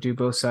skills. You got to do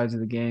both sides of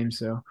the game.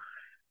 So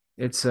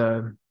it's it's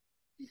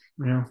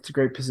a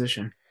great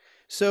position.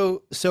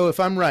 So if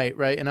I'm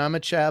right, and I'm a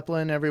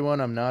chaplain,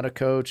 everyone, I'm not a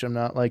coach, I'm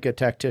not like a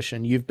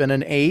tactician. You've been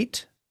an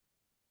 8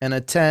 and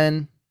a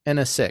 10 and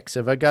a 6.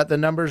 Have I got the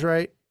numbers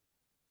right?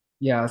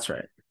 Yeah, that's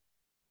right.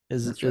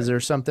 Is there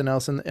something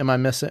else am I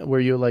missing? Were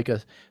you like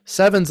a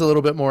 7's a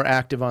little bit more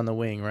active on the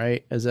wing,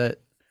 right? Is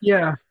that?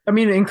 Yeah. I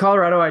mean, in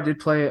Colorado, I did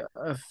play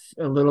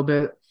a little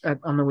bit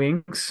on the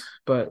wings,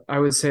 but I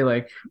would say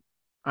like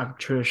I'm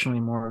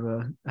traditionally more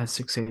of a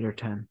 6, 8, or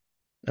 10.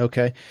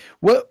 Okay.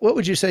 What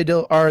would you say,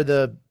 Dill, are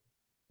the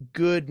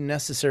good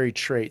necessary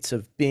traits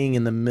of being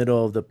in the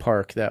middle of the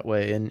park that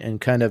way, and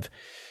kind of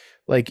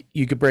like,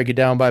 you could break it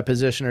down by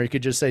position, or you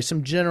could just say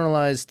some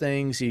generalized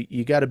things.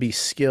 You got to be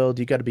skilled.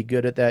 You got to be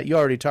good at that. You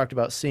already talked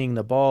about seeing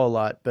the ball a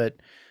lot, but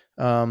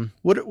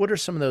what are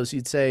some of those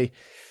you'd say,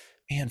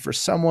 man, for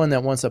someone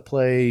that wants to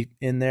play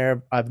in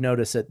there, I've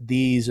noticed that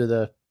these are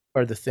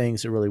the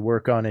things to really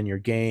work on in your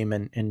game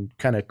and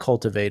kind of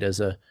cultivate as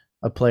a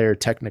player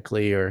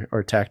technically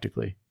or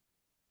tactically?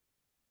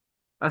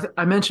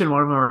 I mentioned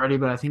one of them already,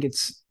 but I think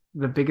it's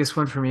the biggest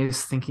one for me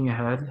is thinking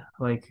ahead,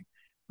 like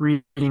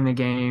reading the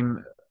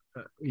game,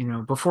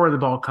 before the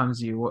ball comes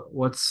to you.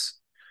 What's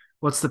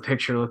the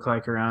picture look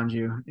like around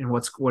you, and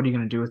what are you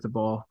going to do with the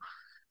ball,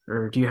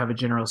 or do you have a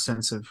general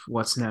sense of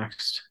what's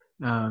next?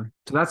 So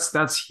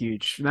that's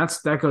huge.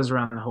 That goes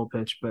around the whole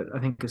pitch, but I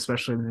think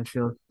especially in the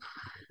midfield.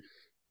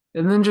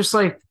 And then just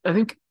like I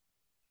think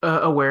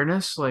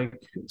awareness, like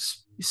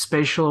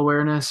spatial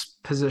awareness,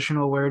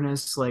 positional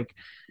awareness, like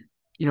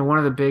one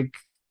of the big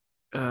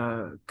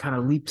kind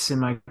of leaps in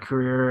my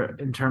career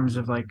in terms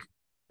of like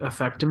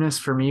effectiveness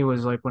for me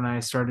was like when I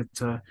started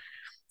to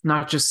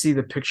not just see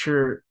the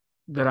picture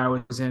that I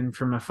was in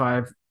from a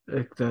 5,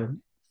 like the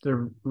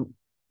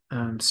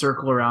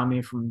circle around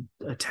me from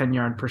a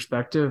 10-yard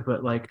perspective,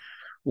 but like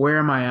where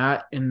am I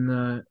at in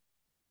the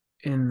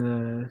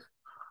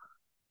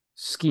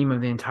scheme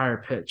of the entire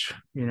pitch,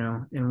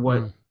 and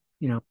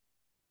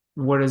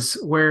what is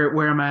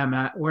where am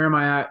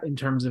I at in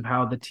terms of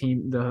how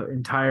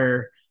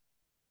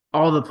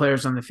all the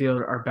players on the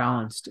field are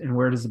balanced, and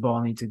where does the ball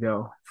need to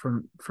go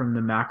from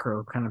the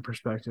macro kind of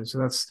perspective. So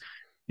that's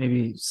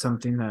maybe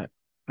something that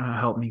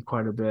helped me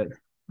quite a bit.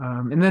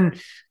 And then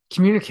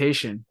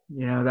communication,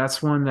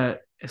 that's one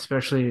that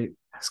especially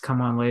has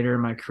come on later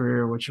in my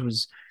career, which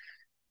was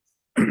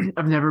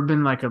I've never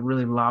been like a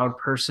really loud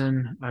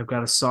person. I've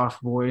got a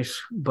soft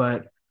voice,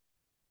 but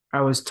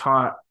I was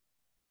taught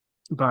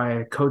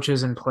by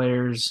coaches and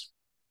players,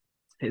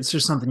 it's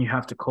just something you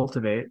have to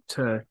cultivate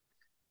to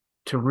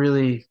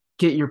really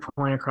get your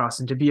point across,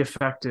 and to be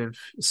effective,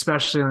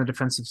 especially on the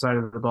defensive side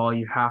of the ball.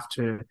 You have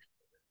to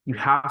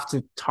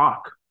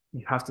talk.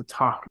 You have to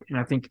talk. And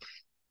I think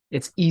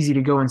it's easy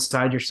to go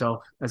inside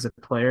yourself as a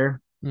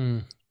player.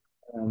 And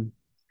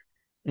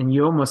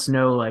you almost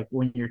know, like,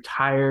 when you're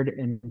tired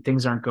and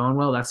things aren't going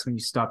well, that's when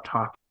you stop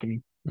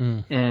talking.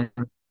 And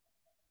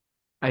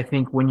I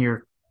think when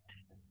you're,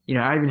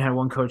 I even had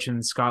one coach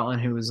in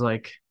Scotland who was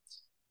like,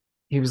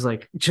 he's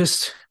like,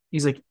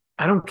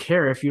 I don't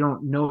care if you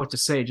don't know what to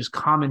say, just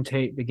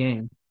commentate the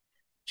game.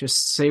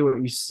 Just say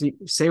what you see,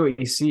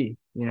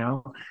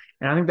 And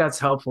I think that's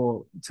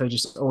helpful, to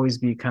just always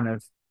be kind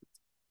of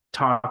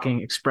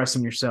talking,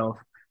 expressing yourself.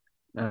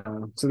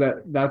 So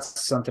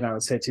that's something I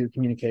would say too,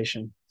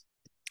 communication.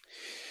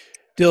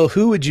 Dill,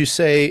 who would you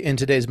say in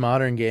today's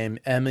modern game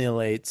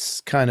emulates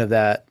kind of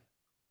that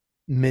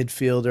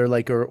midfielder,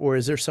 like, or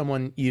is there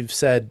someone you've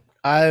said,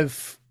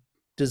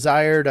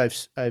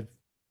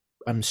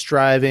 I'm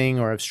striving,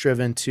 or I've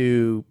striven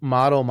to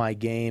model my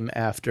game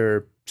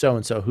after so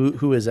and so?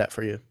 Who is that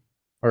for you?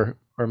 Or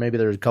maybe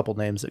there's a couple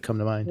names that come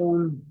to mind.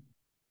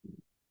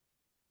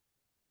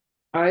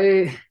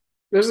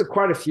 There's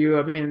quite a few.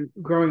 I mean,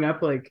 growing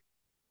up, like,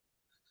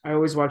 I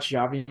always watched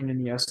Xavi and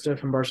Iniesta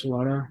from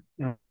Barcelona,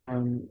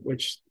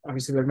 which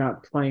obviously they're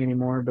not playing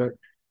anymore, but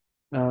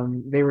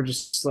they were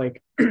just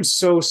like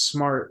so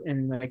smart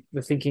in like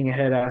the thinking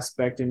ahead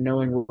aspect and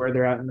knowing where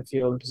they're at in the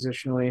field and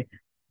positionally.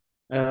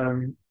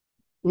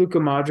 Luka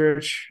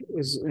Modric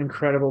is an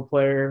incredible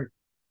player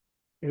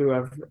who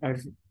I've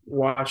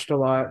watched a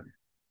lot. I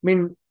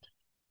mean,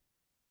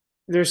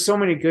 there's so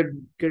many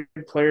good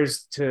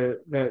players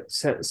that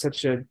set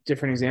such a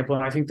different example.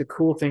 And I think the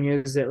cool thing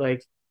is that,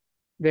 like,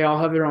 they all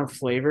have their own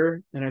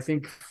flavor. And I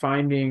think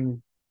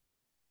finding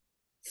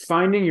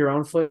your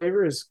own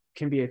flavor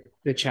can be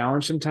the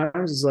challenge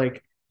sometimes. Is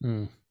like,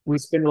 we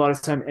spend a lot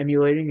of time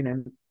emulating,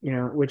 and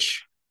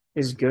which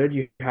is good.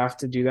 You have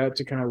to do that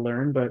to kind of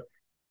learn. But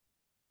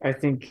I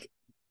think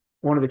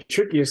one of the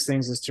trickiest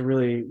things is to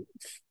really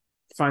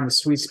find the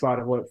sweet spot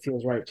of what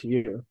feels right to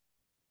you.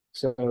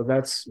 So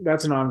that's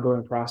an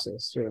ongoing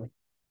process too.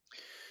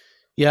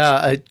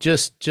 Yeah,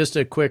 just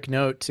a quick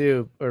note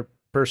too, or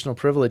personal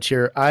privilege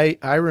here. I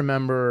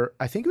remember,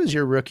 I think it was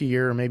your rookie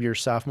year or maybe your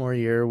sophomore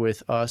year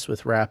with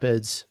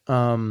Rapids.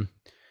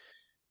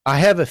 I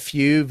have a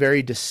few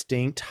very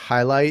distinct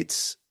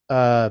highlights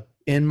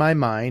in my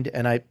mind,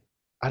 and I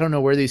don't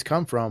know where these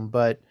come from,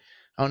 but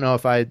I don't know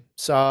if I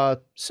saw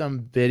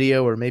some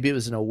video or maybe it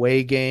was an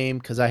away game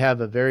because I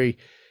have a very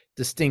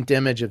distinct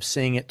image of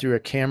seeing it through a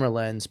camera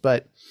lens.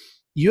 But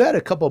you had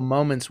a couple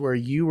moments where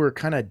you were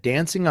kind of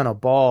dancing on a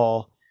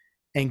ball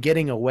and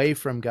getting away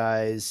from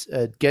guys,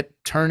 get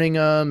turning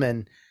them,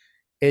 and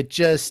it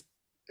just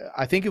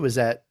I think it was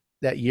that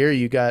year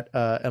you got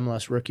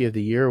MLS Rookie of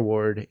the Year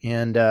award,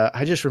 and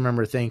I just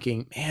remember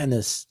thinking, man,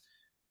 this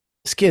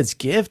kid's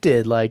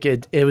gifted. Like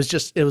it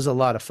was a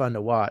lot of fun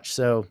to watch.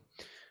 So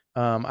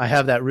I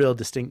have that real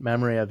distinct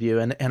memory of you,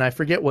 and I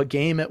forget what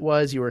game it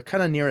was. You were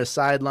kind of near a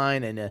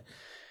sideline, and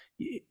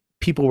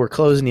people were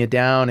closing you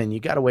down, and you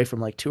got away from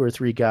like two or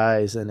three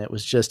guys, and it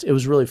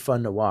was really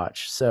fun to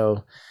watch.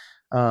 So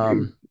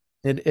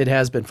it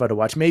has been fun to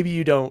watch. Maybe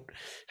you don't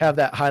have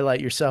that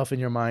highlight yourself in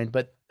your mind,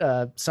 but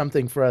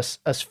something for us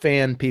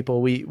fan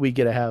people, we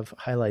get to have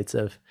highlights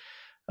of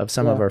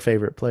some of our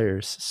favorite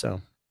players. So,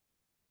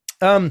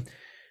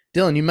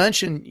 Dylan, you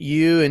mentioned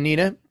you and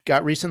Nina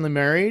got recently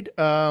married.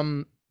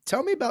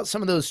 Tell me about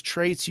some of those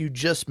traits you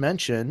just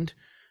mentioned: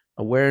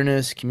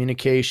 awareness,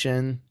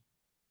 communication,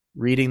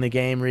 reading the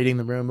game, reading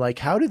the room. Like,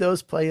 how do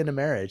those play into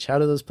marriage? How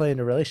do those play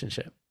into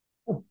relationship?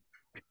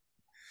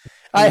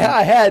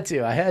 I had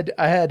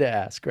to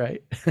ask,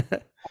 right?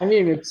 I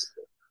mean,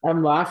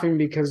 I'm laughing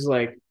because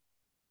like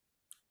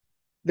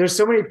there's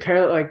so many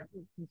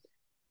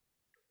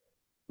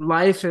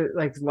life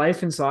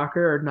and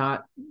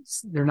soccer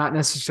they're not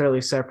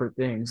necessarily separate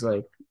things.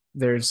 Like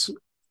there's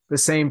the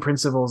same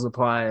principles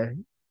apply,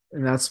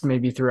 and that's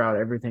maybe throughout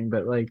everything.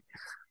 But like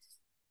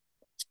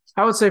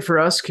I would say for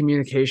us,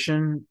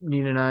 communication,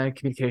 Nina and I,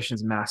 communication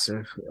is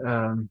massive.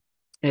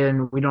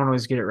 And we don't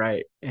always get it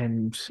right.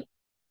 And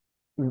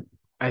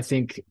I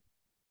think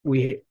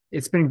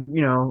it's been,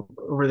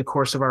 over the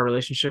course of our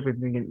relationship, we've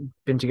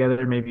been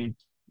together maybe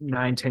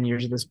 9, 10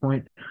 years at this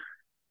point.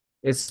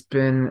 It's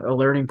been a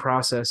learning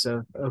process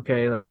of,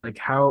 okay, like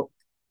how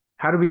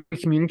do we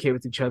communicate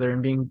with each other,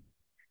 and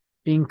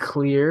being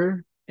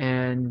clear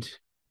and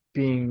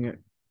being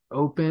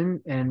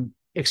open and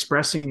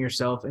expressing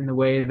yourself in the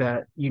way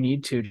that you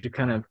need to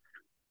kind of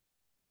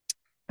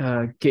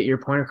get your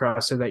point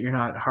across, so that you're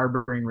not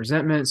harboring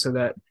resentment, so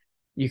that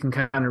you can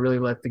kind of really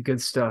let the good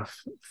stuff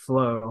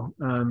flow.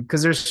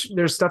 Because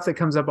there's stuff that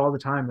comes up all the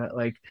time that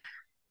like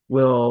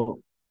will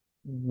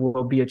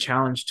be a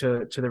challenge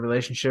to the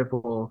relationship.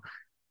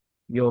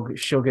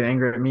 She'll get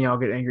angry at me, I'll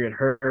get angry at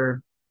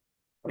her,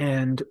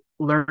 and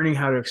learning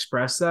how to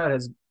express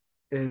that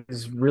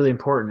is really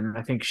important. And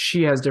I think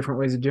she has different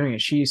ways of doing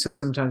it. She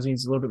sometimes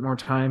needs a little bit more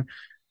time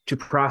to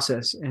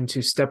process and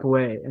to step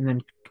away and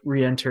then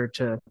re-enter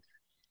to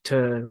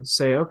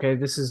say, okay,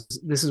 this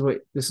is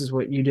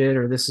what you did,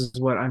 or this is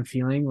what I'm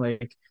feeling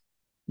like,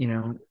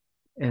 and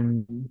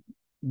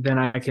then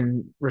I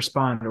can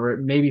respond. Or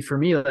maybe for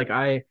me, like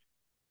I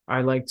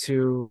like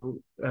to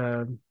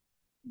kind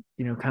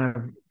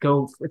of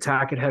go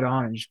attack it head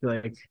on and just be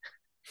like,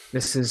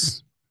 this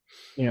is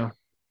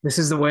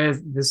the way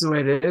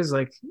it is.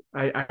 Like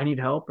I need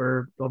help,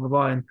 or blah blah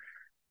blah.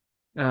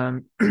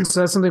 And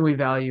so that's something we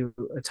value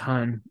a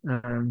ton.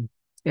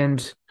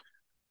 And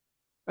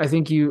I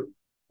think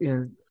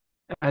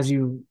as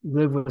you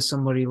live with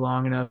somebody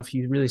long enough,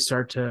 you really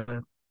start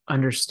to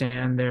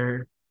understand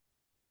their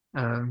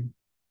kind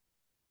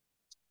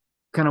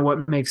of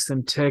what makes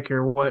them tick,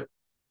 or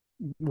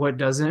what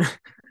doesn't,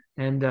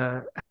 and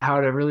how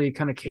to really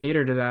kind of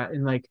cater to that.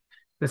 And like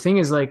the thing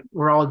is, like,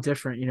 we're all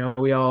different,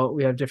 we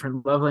have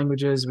different love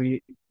languages,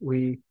 we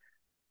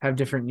have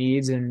different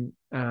needs. And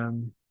I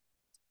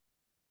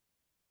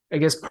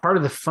guess part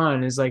of the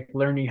fun is like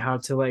learning how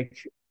to like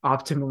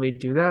optimally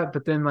do that.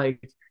 But then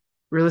like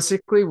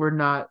realistically,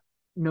 no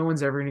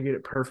one's ever going to get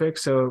it perfect.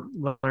 So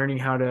learning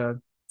how to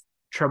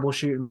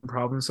troubleshoot and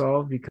problem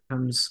solve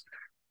becomes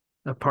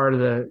a part of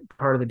the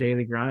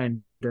daily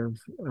grind of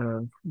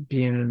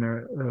being in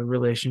a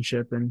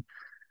relationship. And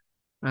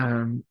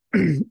I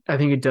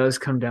think it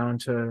comes down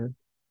to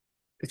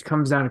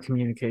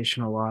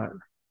communication a lot.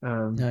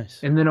 Nice.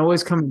 And then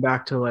always coming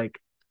back to the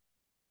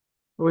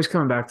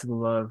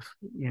love,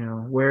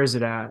 where is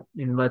it at?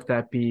 And let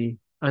that be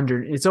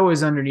it's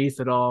always underneath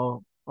it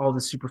all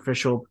the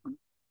superficial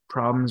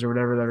problems or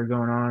whatever that are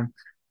going on.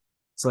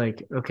 It's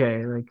like,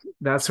 okay, like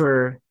that's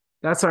our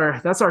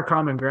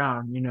common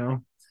ground,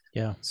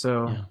 Yeah.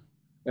 So yeah.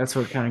 That's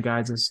what kind of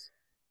guides us.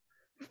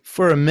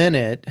 For a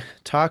minute,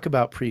 talk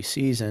about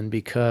preseason,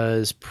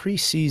 because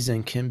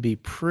preseason can be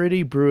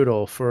pretty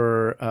brutal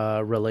for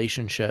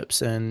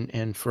relationships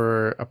and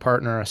for a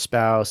partner, a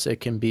spouse.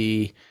 It can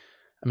be,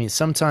 I mean,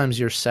 sometimes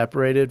you're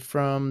separated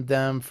from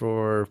them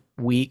for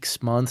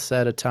weeks, months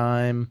at a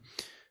time.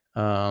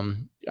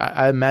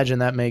 I imagine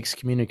that makes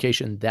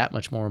communication that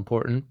much more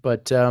important.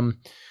 But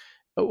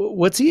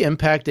what's the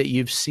impact that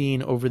you've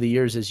seen over the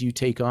years as you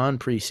take on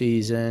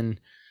preseason?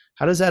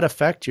 How does that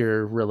affect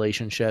your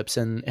relationships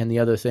and the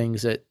other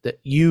things that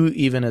you,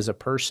 even as a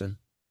person?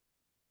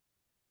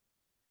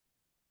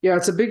 Yeah,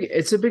 it's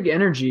a big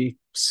energy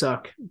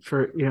suck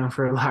for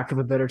lack of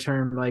a better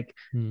term. Like,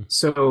 Hmm.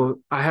 so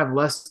I have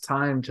less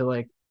time to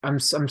like I'm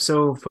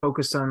so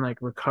focused on like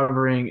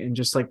recovering and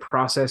just like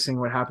processing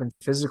what happened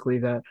physically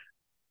that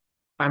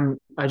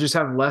I just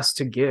have less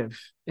to give.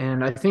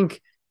 And I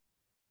think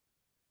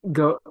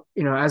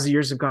as the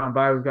years have gone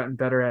by, we've gotten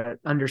better at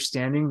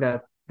understanding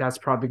that that's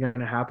probably going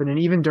to happen. And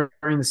even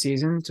during the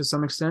season to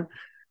some extent,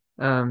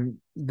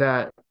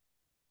 that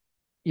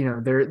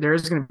there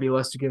is going to be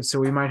less to give, so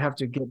we might have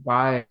to get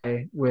by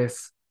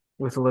with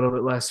a little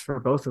bit less for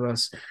both of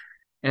us.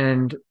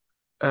 And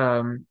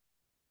um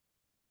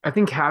I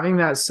think having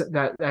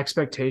that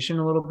expectation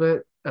a little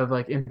bit of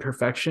like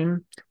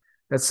imperfection,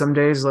 that some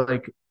days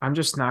like I'm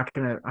not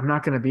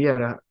gonna be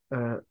at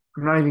I'm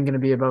not even gonna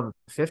be above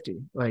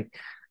 50, like.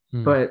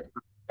 Hmm. But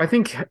I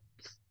think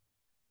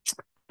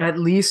at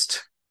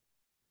least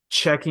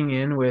checking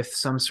in with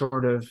some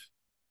sort of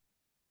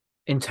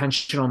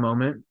intentional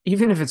moment,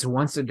 even if it's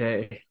once a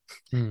day,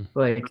 Hmm.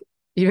 like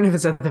even if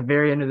it's at the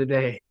very end of the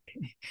day,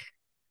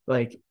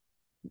 like,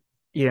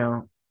 you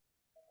know,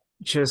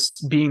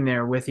 just being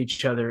there with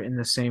each other in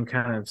the same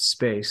kind of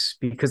space,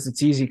 because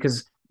it's easy,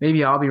 because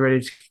maybe I'll be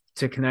ready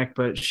to connect,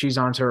 but she's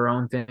onto her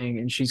own thing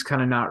and she's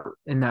kind of not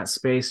in that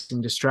space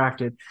and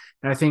distracted.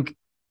 And I think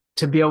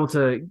to be able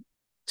to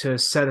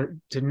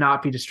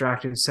not be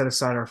distracted, set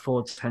aside our full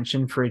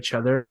attention for each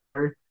other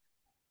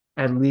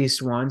at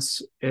least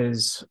once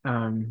is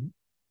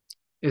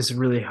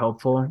really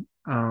helpful.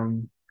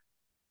 And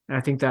I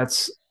think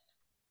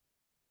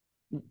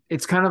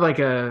it's kind of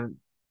like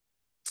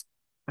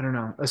I don't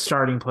know, a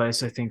starting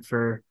place, I think,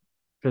 for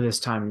this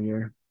time of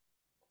year.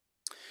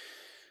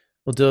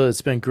 Well, Dill,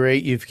 it's been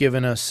great. You've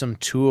given us some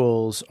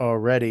tools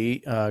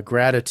already: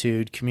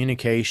 gratitude,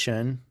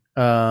 communication,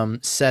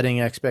 setting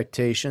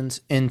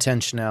expectations,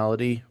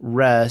 intentionality,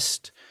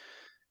 rest.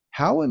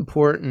 How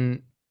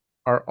important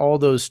are all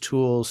those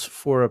tools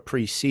for a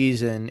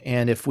preseason?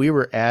 And if we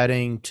were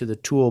adding to the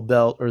tool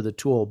belt or the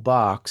tool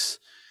box,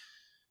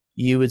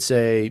 you would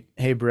say,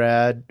 hey,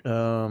 Brad,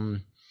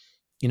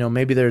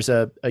 maybe there's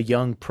a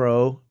young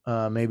pro,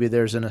 maybe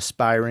there's an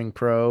aspiring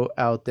pro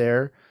out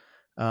there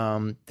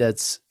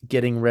that's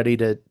getting ready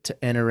to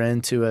enter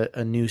into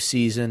a new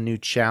season, new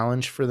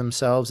challenge for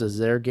themselves as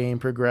their game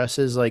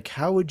progresses. Like,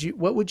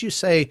 what would you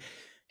say?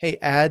 Hey,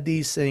 add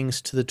these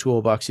things to the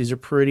toolbox. These are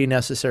pretty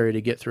necessary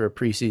to get through a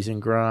preseason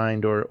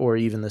grind or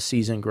even the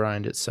season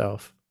grind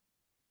itself.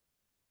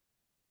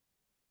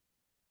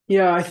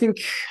 Yeah, I think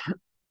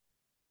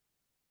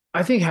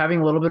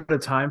having a little bit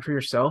of time for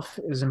yourself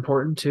is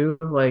important too.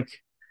 Like,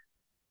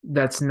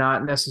 that's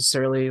not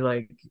necessarily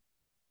like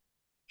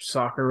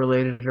soccer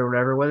related or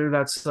whatever, whether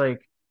that's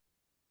like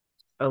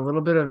a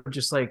little bit of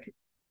just like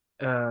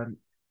uh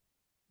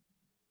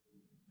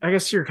I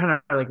guess you're kind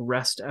of like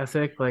rest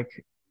ethic,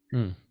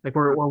 Hmm. like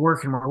we're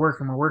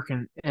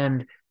working,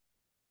 and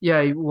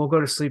yeah, we'll go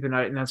to sleep at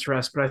night and that's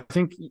rest. But I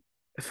think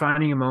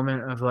finding a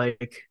moment of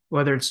like,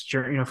 whether it's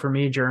for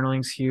me,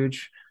 journaling's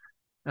huge,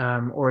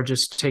 or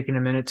just taking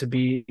a minute to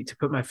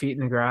put my feet in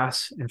the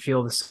grass and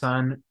feel the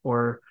sun,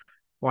 or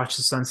watch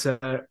the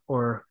sunset,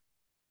 or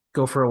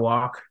go for a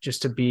walk,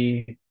 just to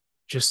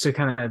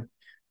kind of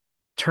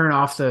turn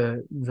off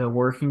the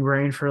working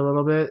brain for a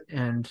little bit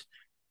and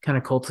kind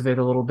of cultivate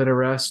a little bit of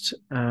rest.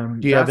 Do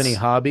you have any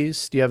That's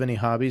hobbies? Do you have any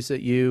hobbies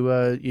that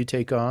you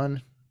take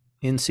on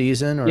in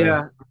season or?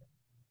 Yeah,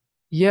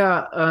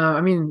 yeah.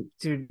 I mean,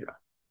 dude,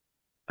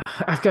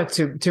 I've got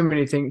too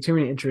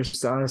many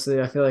interests. Honestly,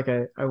 I feel like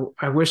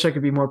I wish I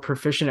could be more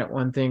proficient at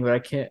one thing, but I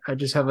can't. I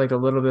just have like a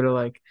little bit of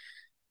like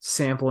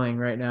sampling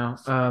right now.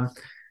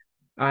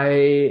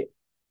 I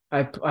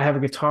I have a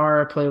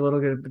guitar. I play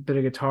a bit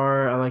of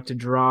guitar. I like to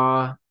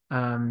draw,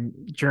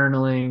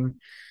 journaling,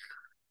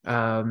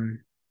 um,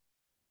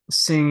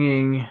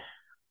 singing,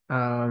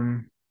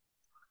 um,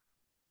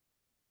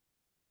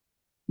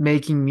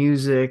 making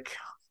music.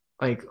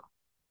 Like,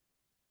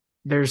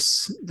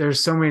 there's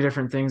so many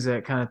different things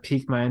that kind of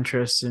pique my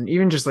interest, and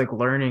even just like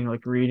learning,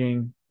 like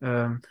reading,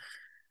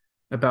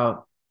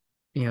 about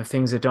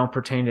things that don't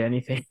pertain to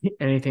anything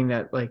anything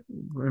that like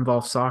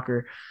involves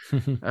soccer,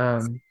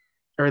 um,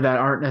 or that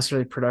aren't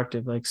necessarily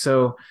productive. Like,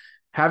 so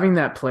having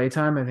that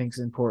playtime, I think, is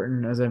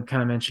important, as I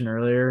kind of mentioned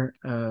earlier.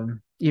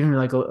 Even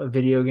like a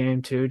video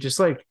game too, just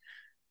like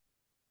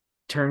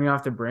turning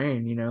off the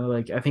brain.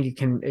 Like, I think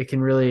it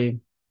can really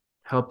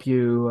help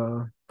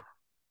you,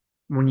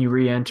 when you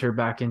re-enter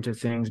back into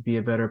things, be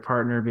a better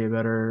partner, be a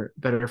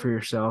better for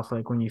yourself,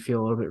 like when you feel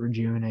a little bit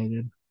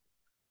rejuvenated.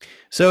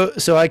 So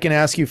I can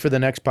ask you for the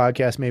next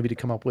podcast maybe to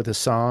come up with a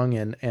song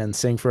and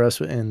sing for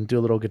us and do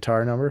a little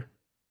guitar number.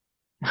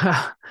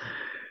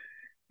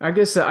 I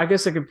guess I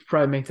could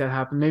probably make that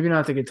happen. Maybe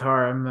not the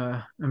guitar.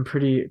 I'm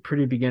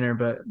pretty beginner,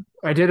 but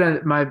I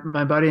did my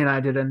buddy and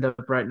I did end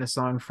up writing a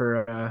song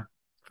for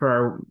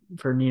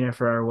Nina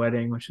for our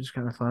wedding, which was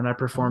kind of fun. I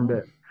performed Oh,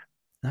 it.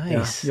 Yeah,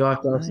 nice. you'll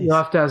Nice.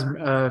 have to ask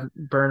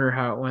Burner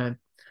how it went,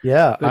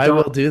 Yeah, but I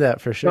will do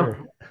that for don't sure.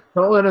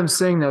 don't let him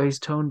sing though. He's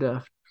tone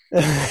deaf.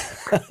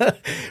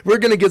 We're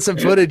going to get some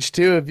footage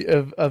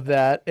too of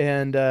that.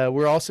 And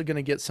we're also going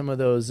to get some of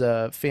those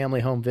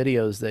family home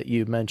videos that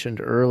you mentioned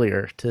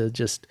earlier to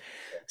just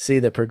see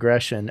the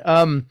progression.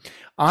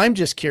 I'm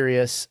just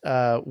curious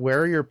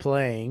where you're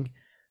playing.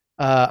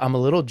 I'm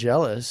a little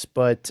jealous,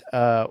 but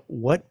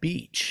what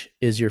beach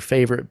is your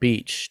favorite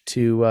beach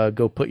to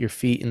go put your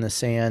feet in the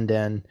sand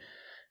and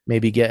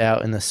maybe get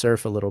out in the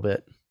surf a little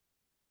bit?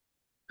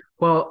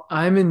 Well,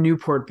 I'm in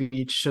Newport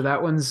Beach, so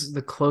that one's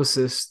the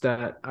closest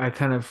that I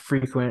kind of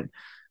frequent.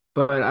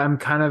 But I'm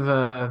kind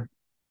of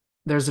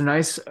there's a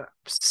nice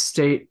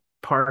state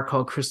park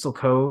called Crystal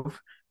Cove,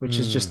 which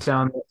is Mm, just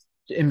down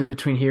in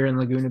between here and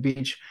Laguna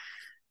Beach.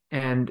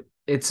 And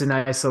it's a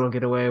nice little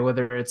getaway,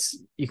 whether it's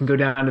you can go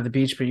down to the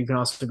beach, but you can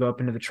also go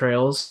up into the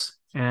trails.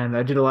 And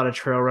I did a lot of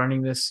trail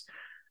running this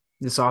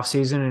off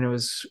season, and it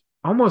was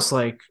almost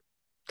like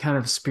kind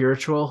of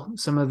spiritual,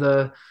 some of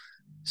the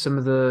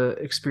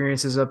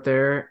experiences up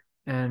there,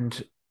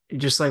 and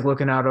just like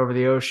looking out over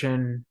the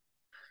ocean,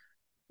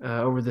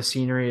 over the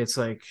scenery. It's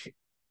like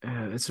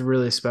it's a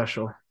really yeah.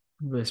 special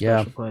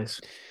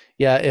place.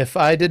 Yeah, if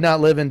I did not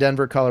live in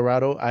Denver,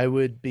 Colorado, I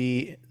would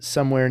be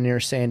somewhere near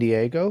San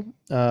Diego.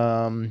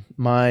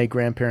 My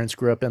grandparents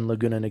grew up in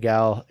Laguna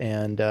Niguel,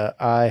 and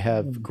I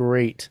have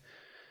great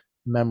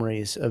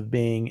memories of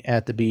being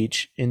at the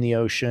beach in the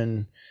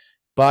ocean,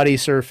 body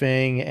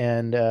surfing,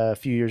 and a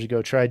few years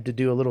ago tried to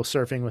do a little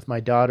surfing with my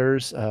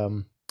daughters.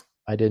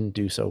 I didn't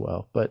do so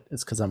well, but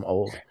it's because I'm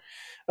old.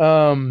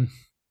 Um,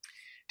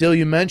 Dill,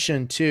 you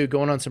mentioned too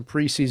going on some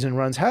preseason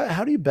runs.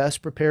 How do you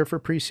best prepare for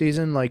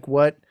preseason? Like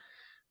what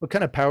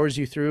kind of powers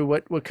you through?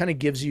 What kind of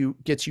gets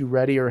you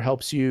ready or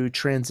helps you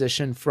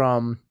transition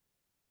from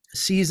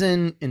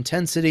season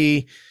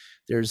intensity?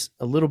 There's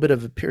a little bit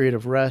of a period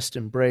of rest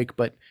and break,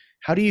 but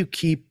how do you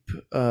keep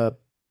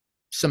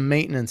some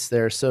maintenance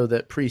there so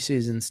that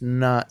preseason's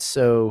not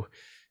so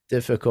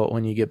difficult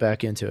when you get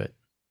back into it?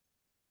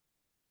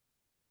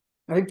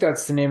 I think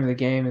that's the name of the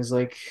game is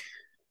like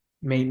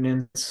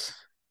maintenance.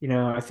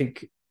 I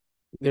think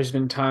there's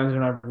been times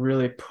when I've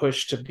really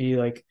pushed to be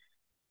like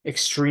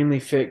extremely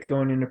fit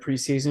going into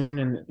preseason,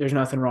 and there's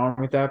nothing wrong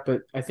with that.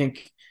 But I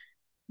think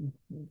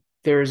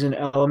there's an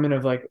element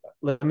of like,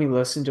 let me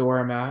listen to where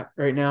I'm at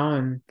right now.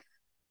 And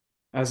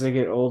as I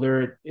get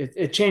older,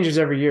 it changes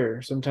every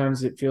year.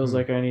 Sometimes it feels Mm,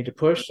 like I need to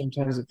push.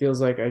 Sometimes it feels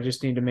like I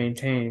just need to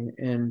maintain.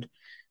 And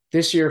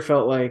this year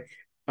felt like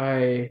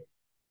I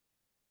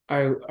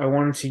I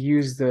wanted to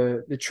use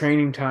the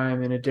training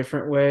time in a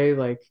different way.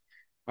 Like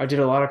I did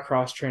a lot of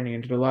cross training.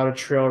 I did a lot of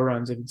trail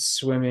runs. I did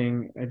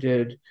swimming. I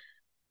did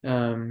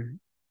um,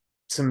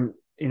 some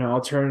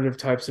alternative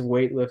types of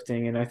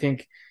weightlifting, and I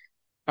think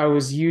I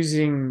was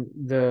using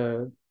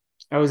the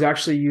I was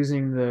actually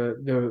using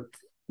the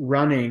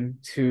running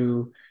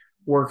to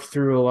work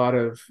through a lot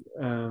of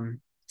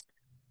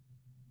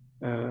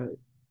uh,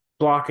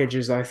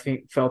 blockages I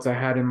think felt I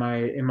had in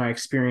my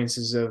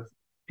experiences of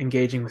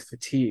engaging with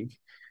fatigue.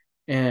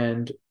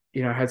 And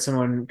I had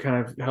someone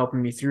kind of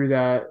helping me through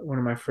that, one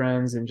of my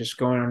friends, and just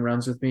going on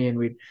runs with me, and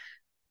we'd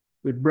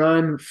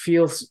run,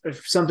 feel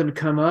if something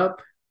come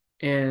up,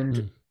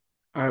 and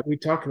mm.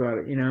 we'd talk about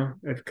it.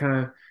 I'd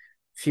kind of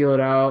feel it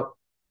out,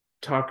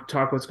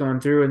 talk what's going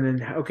through, and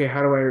then okay,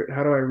 how do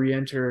I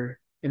re-enter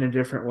in a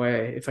different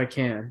way if I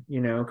can,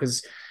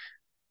 because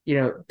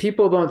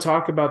people don't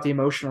talk about the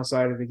emotional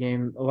side of the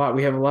game a lot.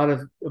 We have a lot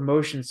of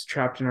emotions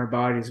trapped in our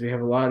bodies. We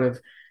have a lot of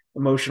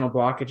emotional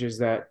blockages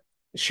that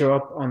show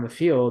up on the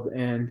field.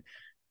 And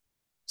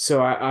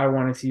so I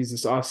wanted to use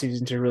this off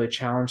season to really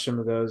challenge some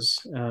of those.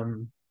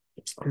 And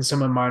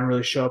some of mine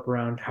really show up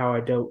around how I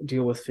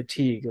deal with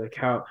fatigue, like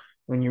how,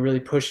 when you're really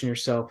pushing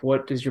yourself,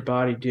 what does your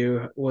body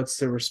do? What's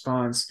the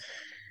response?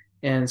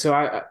 And so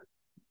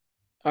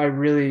I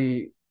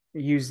really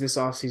used this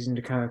off season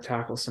to kind of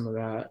tackle some of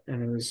that.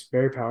 And it was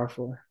very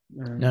powerful.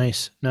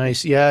 Nice,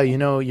 nice. Yeah,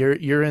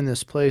 you're in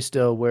this place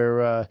still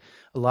where a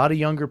lot of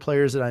younger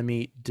players that I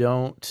meet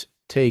don't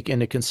take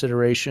into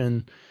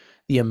consideration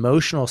the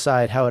emotional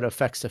side, how it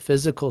affects the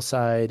physical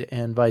side,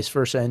 and vice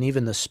versa, and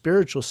even the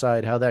spiritual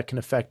side, how that can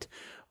affect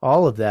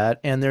all of that.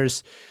 And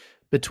there's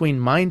between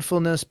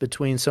mindfulness,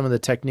 between some of the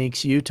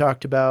techniques you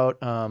talked about,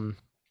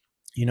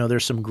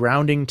 there's some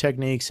grounding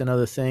techniques and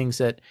other things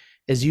that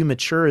as you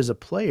mature as a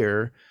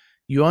player,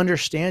 you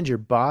understand your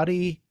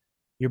body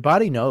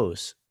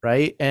knows,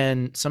 right?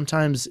 And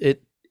sometimes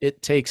it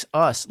takes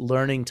us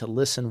learning to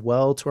listen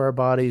well to our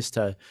bodies,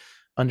 to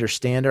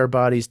understand our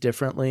bodies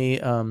differently.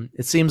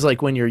 It seems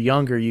like when you're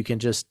younger, you can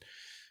just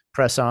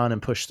press on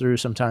and push through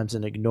sometimes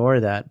and ignore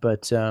that.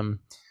 But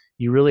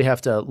you really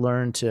have to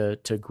learn to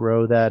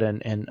grow that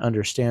and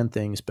understand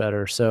things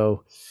better.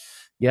 So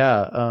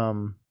yeah,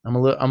 I'm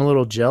a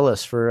little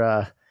jealous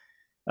for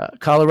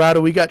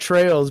Colorado. We got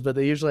trails, but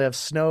they usually have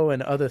snow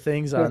and other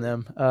things on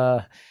them.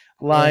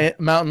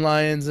 Mountain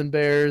lions and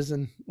bears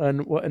and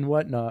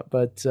whatnot.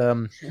 But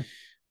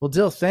well,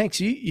 Dill,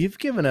 thanks. You've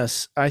given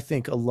us, I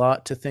think, a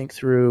lot to think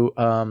through,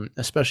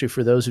 especially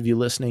for those of you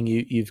listening.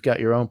 You've got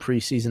your own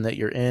preseason that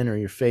you're in or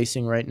you're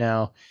facing right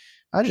now.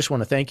 I just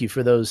want to thank you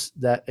for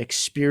that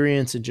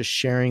experience and just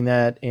sharing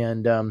that.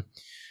 And I'm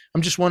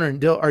just wondering,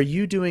 Dill, are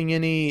you doing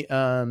any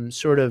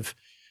sort of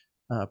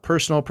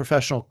personal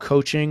professional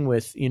coaching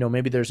with,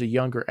 maybe there's a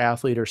younger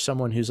athlete or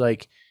someone who's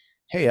like,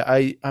 hey,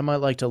 I might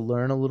like to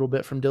learn a little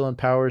bit from Dylan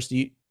Powers.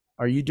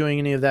 Are you doing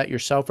any of that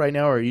yourself right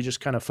now, or are you just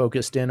kind of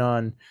focused in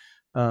on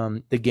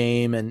the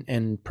game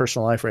and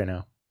personal life right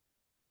now?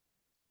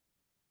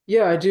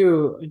 Yeah, I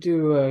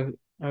do.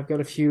 I've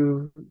got a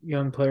few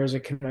young players I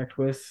connect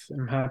with.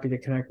 I'm happy to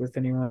connect with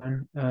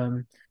anyone.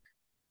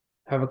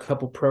 Have a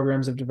couple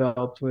programs I've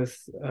developed with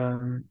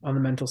on the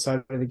mental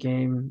side of the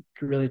game,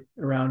 really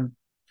around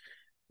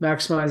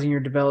maximizing your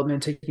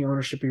development, taking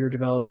ownership of your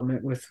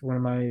development with one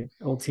of my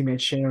old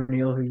teammates, Shane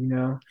O'Neill, who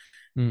you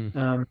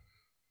know.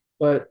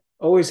 But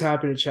always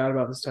happy to chat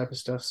about this type of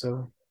stuff.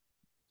 So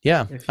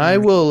yeah, I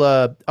will.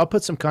 I'll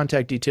put some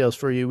contact details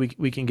for you.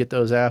 We can get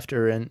those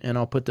after, and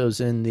I'll put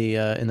those in the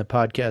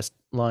podcast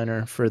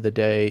liner for the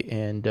day.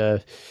 And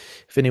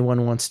if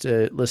anyone wants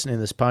to listen to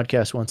this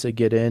podcast, wants to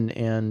get in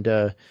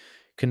and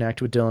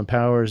connect with Dylan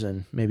Powers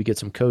and maybe get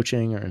some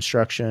coaching or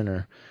instruction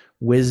or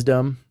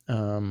wisdom,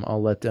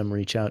 I'll let them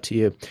reach out to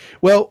you.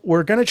 Well,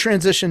 we're going to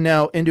transition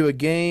now into a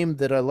game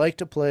that I like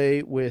to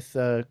play with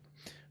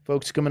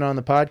folks coming on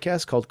the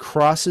podcast called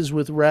Crosses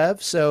with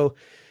Rev. So,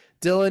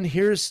 Dylan,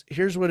 here's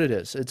what it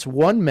is. It's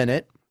 1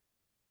 minute,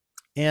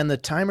 and the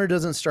timer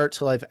doesn't start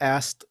till I've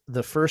asked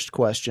the first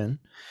question.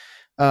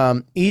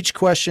 Each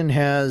question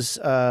has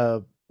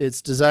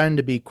it's designed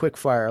to be quick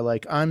fire.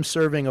 Like I'm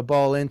serving a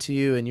ball into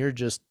you, and you're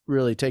just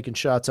really taking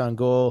shots on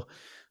goal,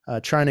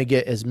 trying to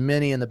get as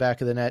many in the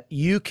back of the net.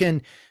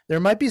 There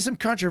might be some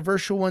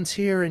controversial ones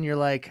here, and you're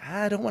like,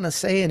 I don't want to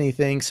say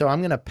anything, so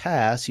I'm going to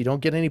pass. You don't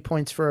get any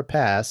points for a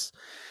pass.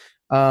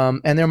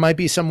 And there might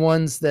be some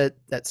ones that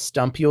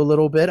stump you a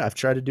little bit. I've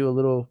tried to do a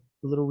little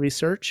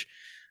research.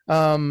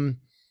 And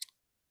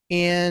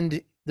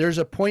there's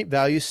a point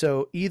value.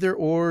 So either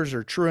ors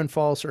or true and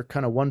false are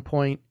kind of 1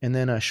 point. And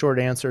then a short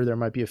answer, there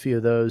might be a few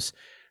of those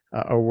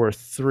are worth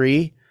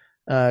 3.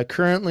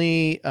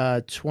 Currently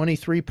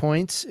 23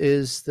 points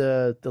is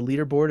the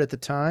leaderboard at the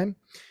time.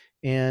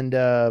 And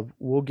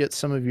we'll get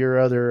some of your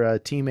other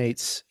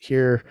teammates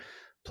here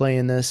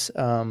playing this.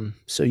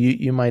 So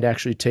you might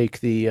actually take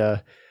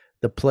the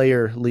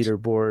player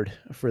leaderboard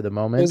for the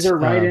moment. Is there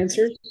right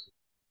answers?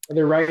 Are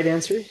there right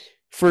answers?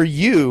 For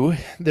you,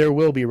 there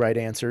will be right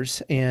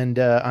answers, and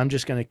I'm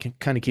just going to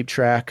kind of keep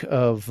track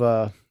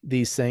of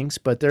these things,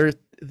 but there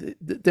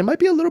might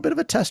be a little bit of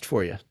a test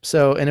for you.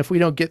 So, and if we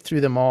don't get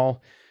through them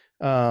all,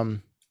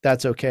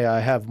 that's okay. I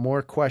have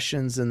more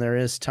questions than there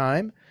is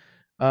time.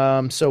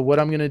 So what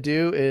I'm going to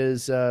do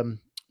is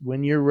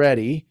when you're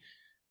ready,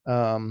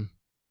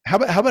 how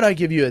about I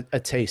give you a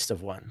taste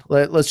of one?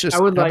 Let's just. I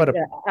would like.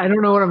 I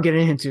don't know what I'm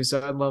getting into,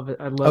 so I'd love it.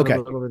 I'd love okay.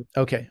 a little bit.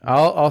 Okay,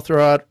 I'll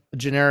throw out a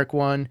generic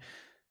one: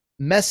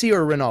 Messi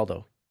or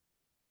Ronaldo?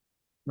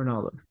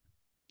 Ronaldo.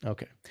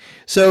 Okay,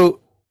 so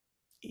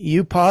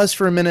you pause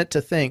for a minute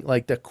to think.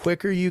 Like the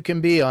quicker you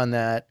can be on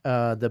that,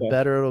 the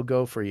better it'll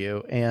go for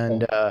you.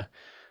 And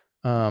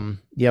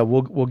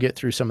we'll get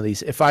through some of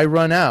these. If I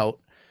run out,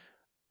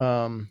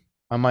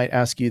 I might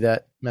ask you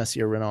that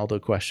Messi or Ronaldo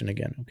question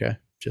again. Okay.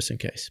 Just in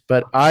case.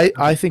 But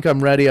I think I'm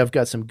ready. I've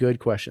got some good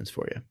questions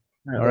for you.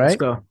 All right. Let's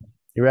go.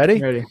 You ready?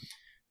 Ready.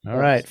 All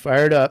right.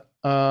 Fired up.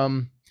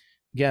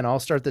 Again, I'll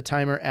start the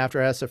timer after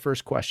I ask the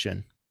first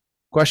question.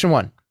 Question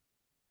 1.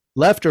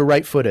 Left or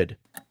right-footed?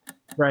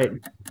 Right.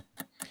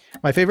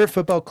 My favorite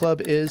football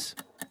club is?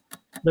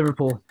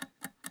 Liverpool.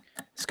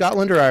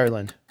 Scotland or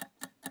Ireland?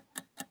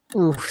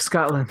 Ooh,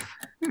 Scotland.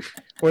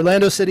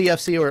 Orlando City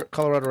FC or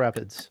Colorado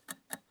Rapids?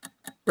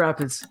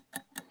 Rapids.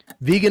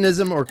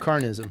 Veganism or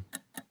carnism?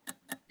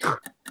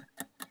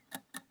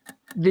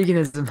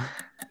 Veganism.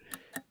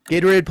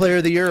 Gatorade Player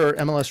of the Year or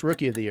MLS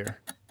Rookie of the Year?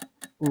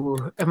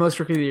 Ooh, MLS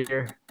Rookie of the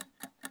Year.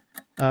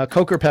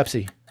 Coke or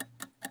Pepsi?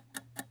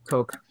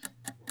 Coke.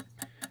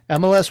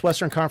 MLS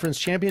Western Conference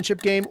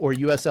Championship game or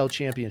USL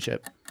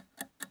Championship?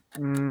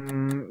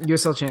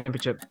 USL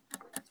Championship.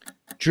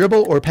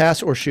 Dribble or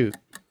pass or shoot?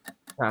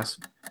 Pass.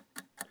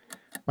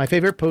 My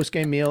favorite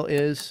post-game meal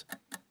is?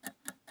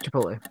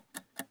 Chipotle.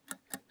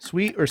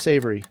 Sweet or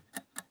savory?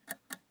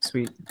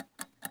 Sweet.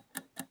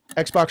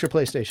 Xbox or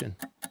PlayStation?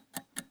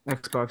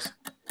 Xbox.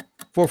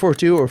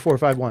 442 or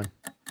 451?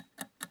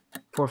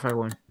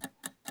 451.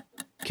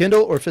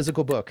 Kindle or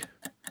physical book?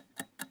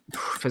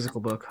 Physical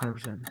book,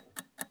 100%.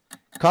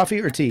 Coffee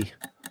or tea?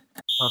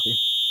 Coffee.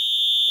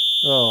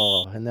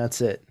 Oh, and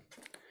that's it.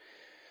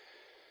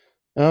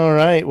 All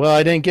right. Well,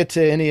 I didn't get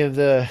to any of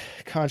the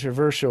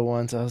controversial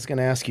ones. I was going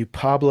to ask you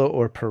Pablo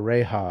or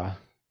Pareja.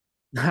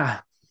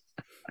 That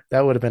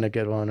would have been a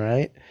good one,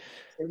 right?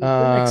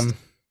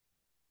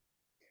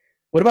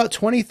 What about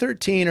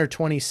 2013 or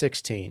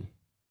 2016?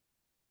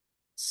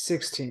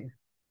 16.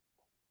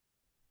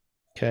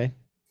 Okay.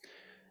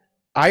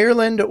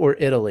 Ireland or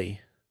Italy?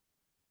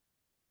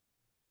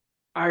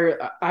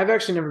 I've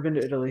actually never been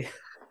to Italy.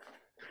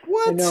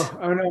 What? I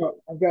know.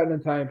 I've got an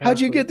Italian passport. How'd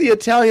you get the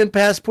Italian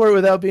passport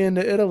without being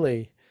to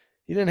Italy?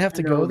 You didn't have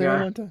to go there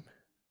one time?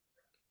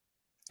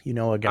 You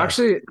know a guy.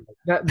 Actually,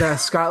 that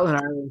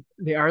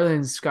the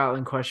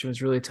Ireland-Scotland question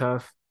was really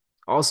tough.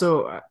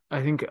 Also,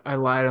 I think I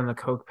lied on the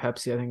Coke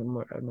Pepsi. I think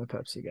I'm a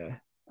Pepsi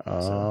guy.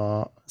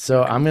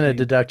 So I'm going to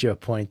deduct you a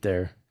point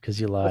there because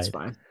you lied. That's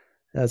fine.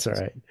 That's all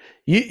right.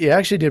 You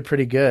actually did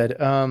pretty good.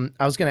 I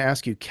was going to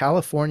ask you,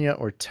 California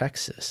or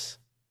Texas?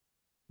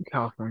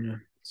 California.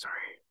 Sorry.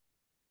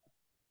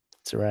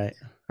 That's all right.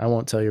 I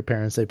won't tell your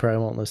parents. They probably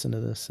won't listen to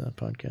this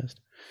podcast.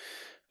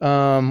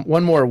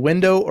 One more,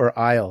 window or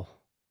aisle?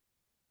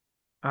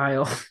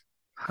 Aisle.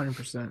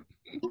 100%.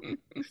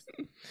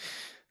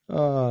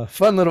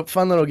 Fun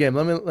little game.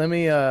 Let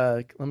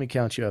me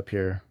count you up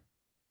here.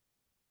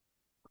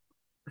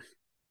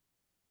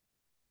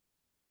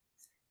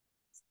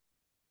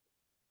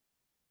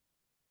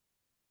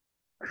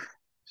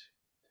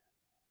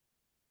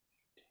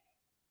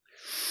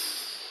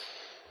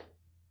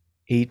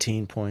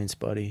 $18 points,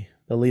 buddy.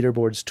 The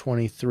leaderboard's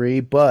 23,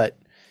 but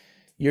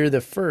you're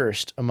the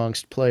first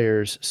amongst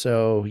players,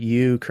 so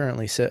you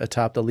currently sit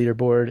atop the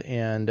leaderboard.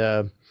 And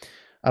I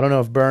don't know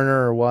if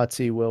Burner or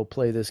Watsy will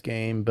play this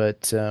game,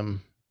 but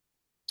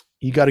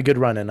you got a good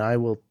run, and I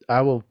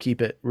will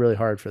keep it really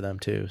hard for them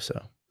too. So,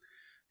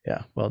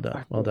 yeah, well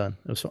done.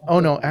 It was fun. Oh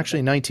no,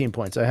 actually 19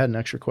 points. I had an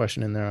extra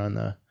question in there on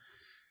the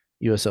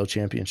USL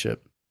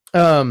Championship.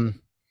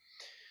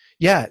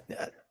 Yeah.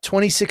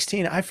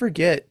 2016, I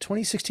forget.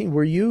 2016,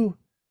 were you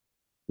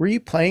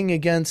playing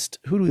against,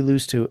 who do we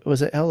lose to?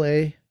 Was it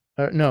LA?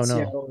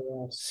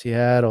 No.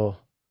 Seattle.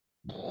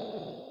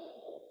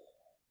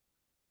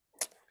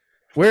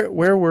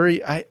 Where were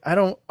you? I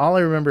don't, all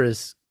I remember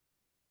is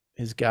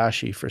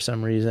Gashi for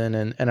some reason.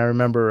 And I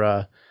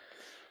remember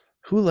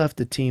who left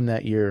the team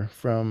that year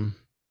from,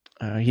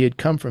 he had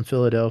come from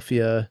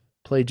Philadelphia,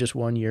 played just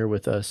 1 year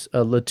with us,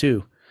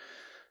 Latu.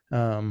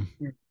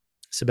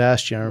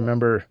 Sebastian, I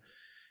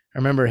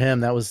remember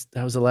him. That was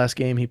the last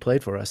game he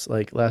played for us.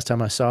 Like last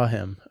time I saw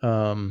him.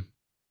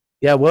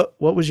 Yeah. What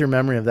was your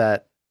memory of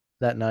that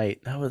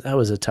night? That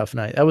was a tough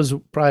night. That was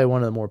probably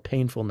one of the more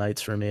painful nights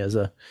for me as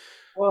a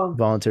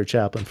volunteer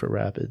chaplain for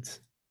Rapids.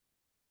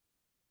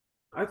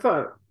 I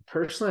thought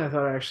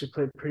I actually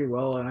played pretty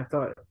well, and I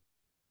thought,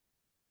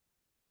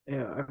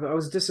 yeah, I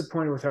was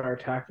disappointed with our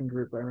attacking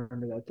group. I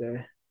remember that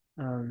day.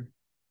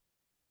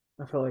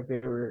 I felt like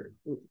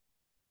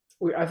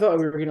I thought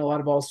we were getting a lot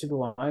of balls through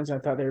the lines. I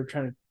thought they were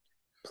trying to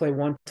play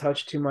one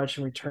touch too much,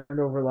 and we turned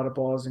over a lot of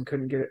balls and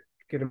couldn't get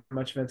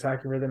much of an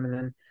attacking rhythm. And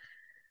then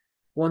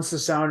once the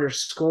Sounders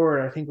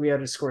scored, I think we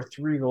had to score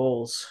 3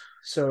 goals.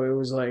 So it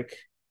was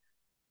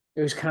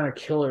kind of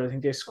killer. I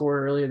think they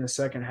scored early in the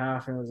second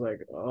half, and it was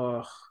like,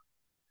 oh,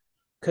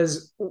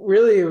 because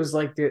really it was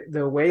like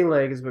the away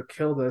leg is what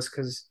killed us,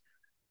 because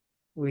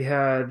we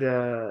had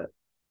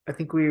I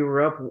think we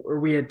were up, or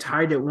we had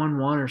tied at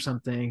 1-1 or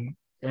something,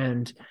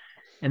 and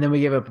then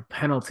we gave up a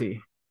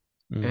penalty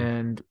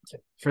and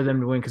for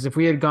them to win. Because if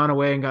we had gone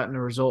away and gotten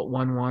a result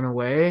 1-1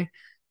 away,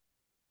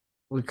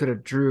 we could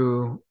have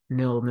drew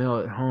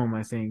 0-0 at home,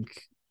 I think.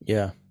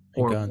 Yeah,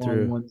 or gone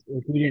through.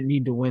 If we didn't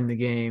need to win the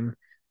game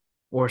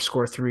or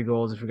score 3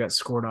 goals if we got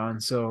scored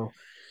on. So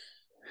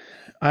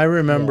I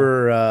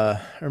remember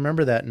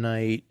that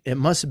night. It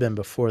must have been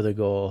before the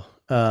goal.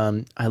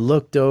 I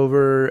looked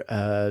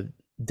over.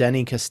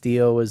 Denny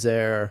Castillo was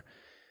there,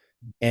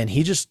 and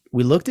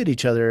we looked at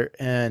each other,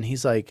 and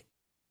he's like,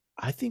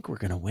 I think we're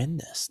going to win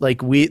this.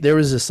 Like there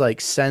was this like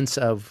sense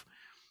of,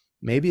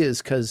 maybe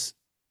it's because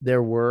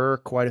there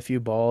were quite a few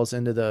balls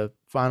into the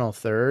final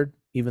third,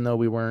 even though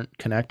we weren't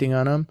connecting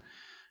on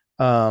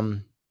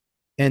them.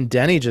 And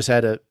Denny just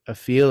had a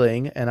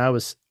feeling, and I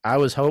was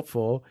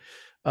hopeful.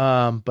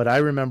 But I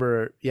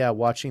remember,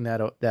 watching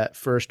that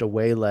first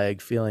away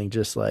leg, feeling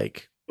just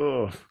like,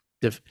 oh,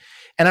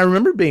 and I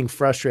remember being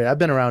frustrated. I've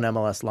been around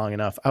MLS long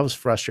enough. I was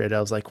frustrated.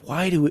 I was like,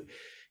 why do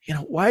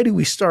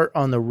we start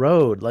on the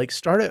road? Like,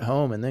 start at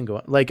home and then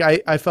go. Like,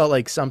 I felt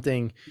like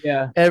something.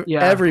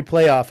 Every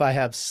playoff, I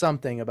have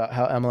something about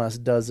how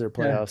MLS does their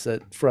playoffs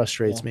that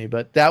frustrates me.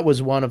 But that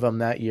was one of them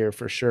that year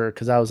for sure.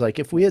 Because I was like,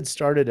 if we had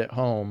started at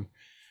home,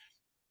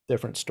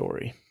 different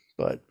story.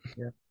 But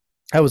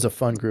that was a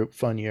fun group,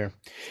 fun year.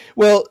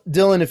 Well,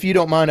 Dylan, if you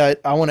don't mind,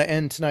 I want to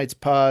end tonight's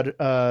pod,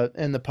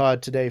 end the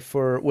pod today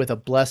with a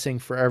blessing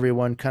for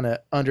everyone kind of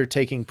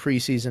undertaking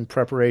preseason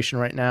preparation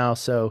right now.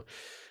 So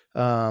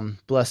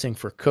blessing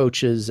for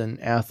coaches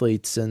and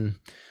athletes and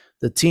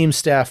the team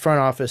staff, front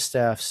office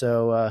staff.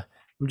 So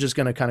I'm just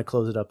going to kind of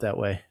close it up that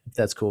way, if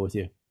that's cool with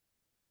you.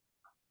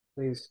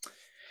 Please.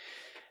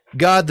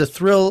 God, the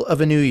thrill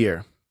of a new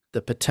year,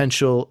 the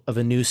potential of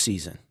a new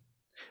season.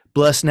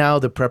 Bless now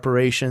the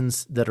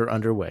preparations that are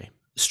underway.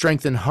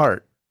 Strengthen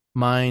heart,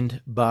 mind,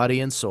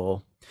 body, and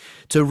soul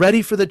to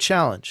ready for the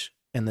challenge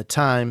and the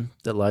time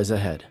that lies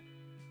ahead.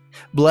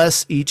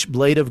 Bless each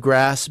blade of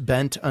grass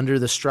bent under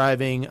the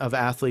striving of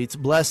athletes.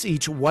 Bless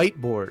each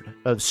whiteboard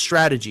of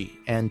strategy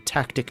and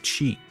tactic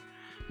sheet.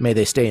 May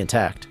they stay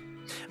intact.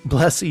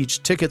 Bless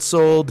each ticket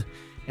sold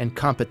and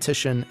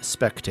competition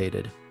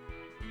spectated.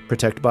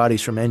 Protect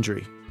bodies from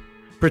injury.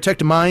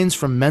 Protect minds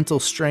from mental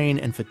strain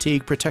and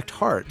fatigue. Protect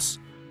hearts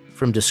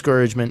from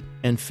discouragement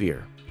and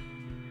fear.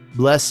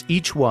 Bless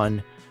each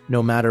one,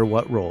 no matter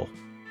what role.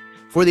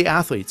 For the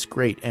athletes,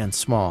 great and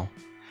small.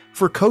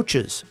 For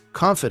coaches,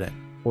 confident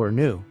or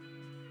new.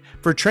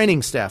 For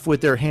training staff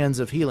with their hands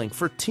of healing.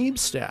 For team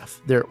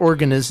staff, their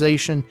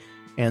organization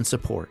and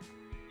support.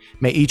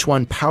 May each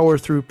one power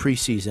through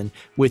preseason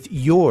with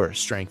your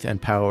strength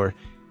and power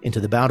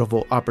into the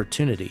bountiful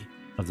opportunity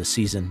of the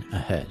season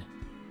ahead.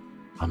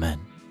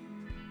 Amen.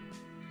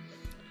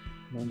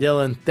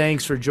 Dylan,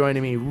 thanks for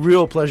joining me.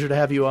 Real pleasure to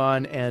have you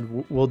on,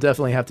 and we'll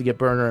definitely have to get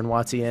Burner and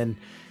Watsy in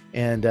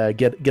and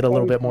get a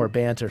little bit more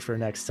banter for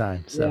next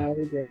time. So yeah,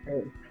 we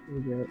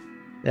did.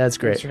 That's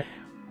great.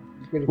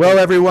 Well,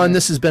 everyone,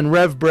 this has been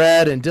Rev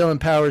Brad and Dylan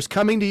Powers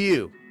coming to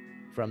you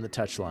from the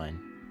touchline.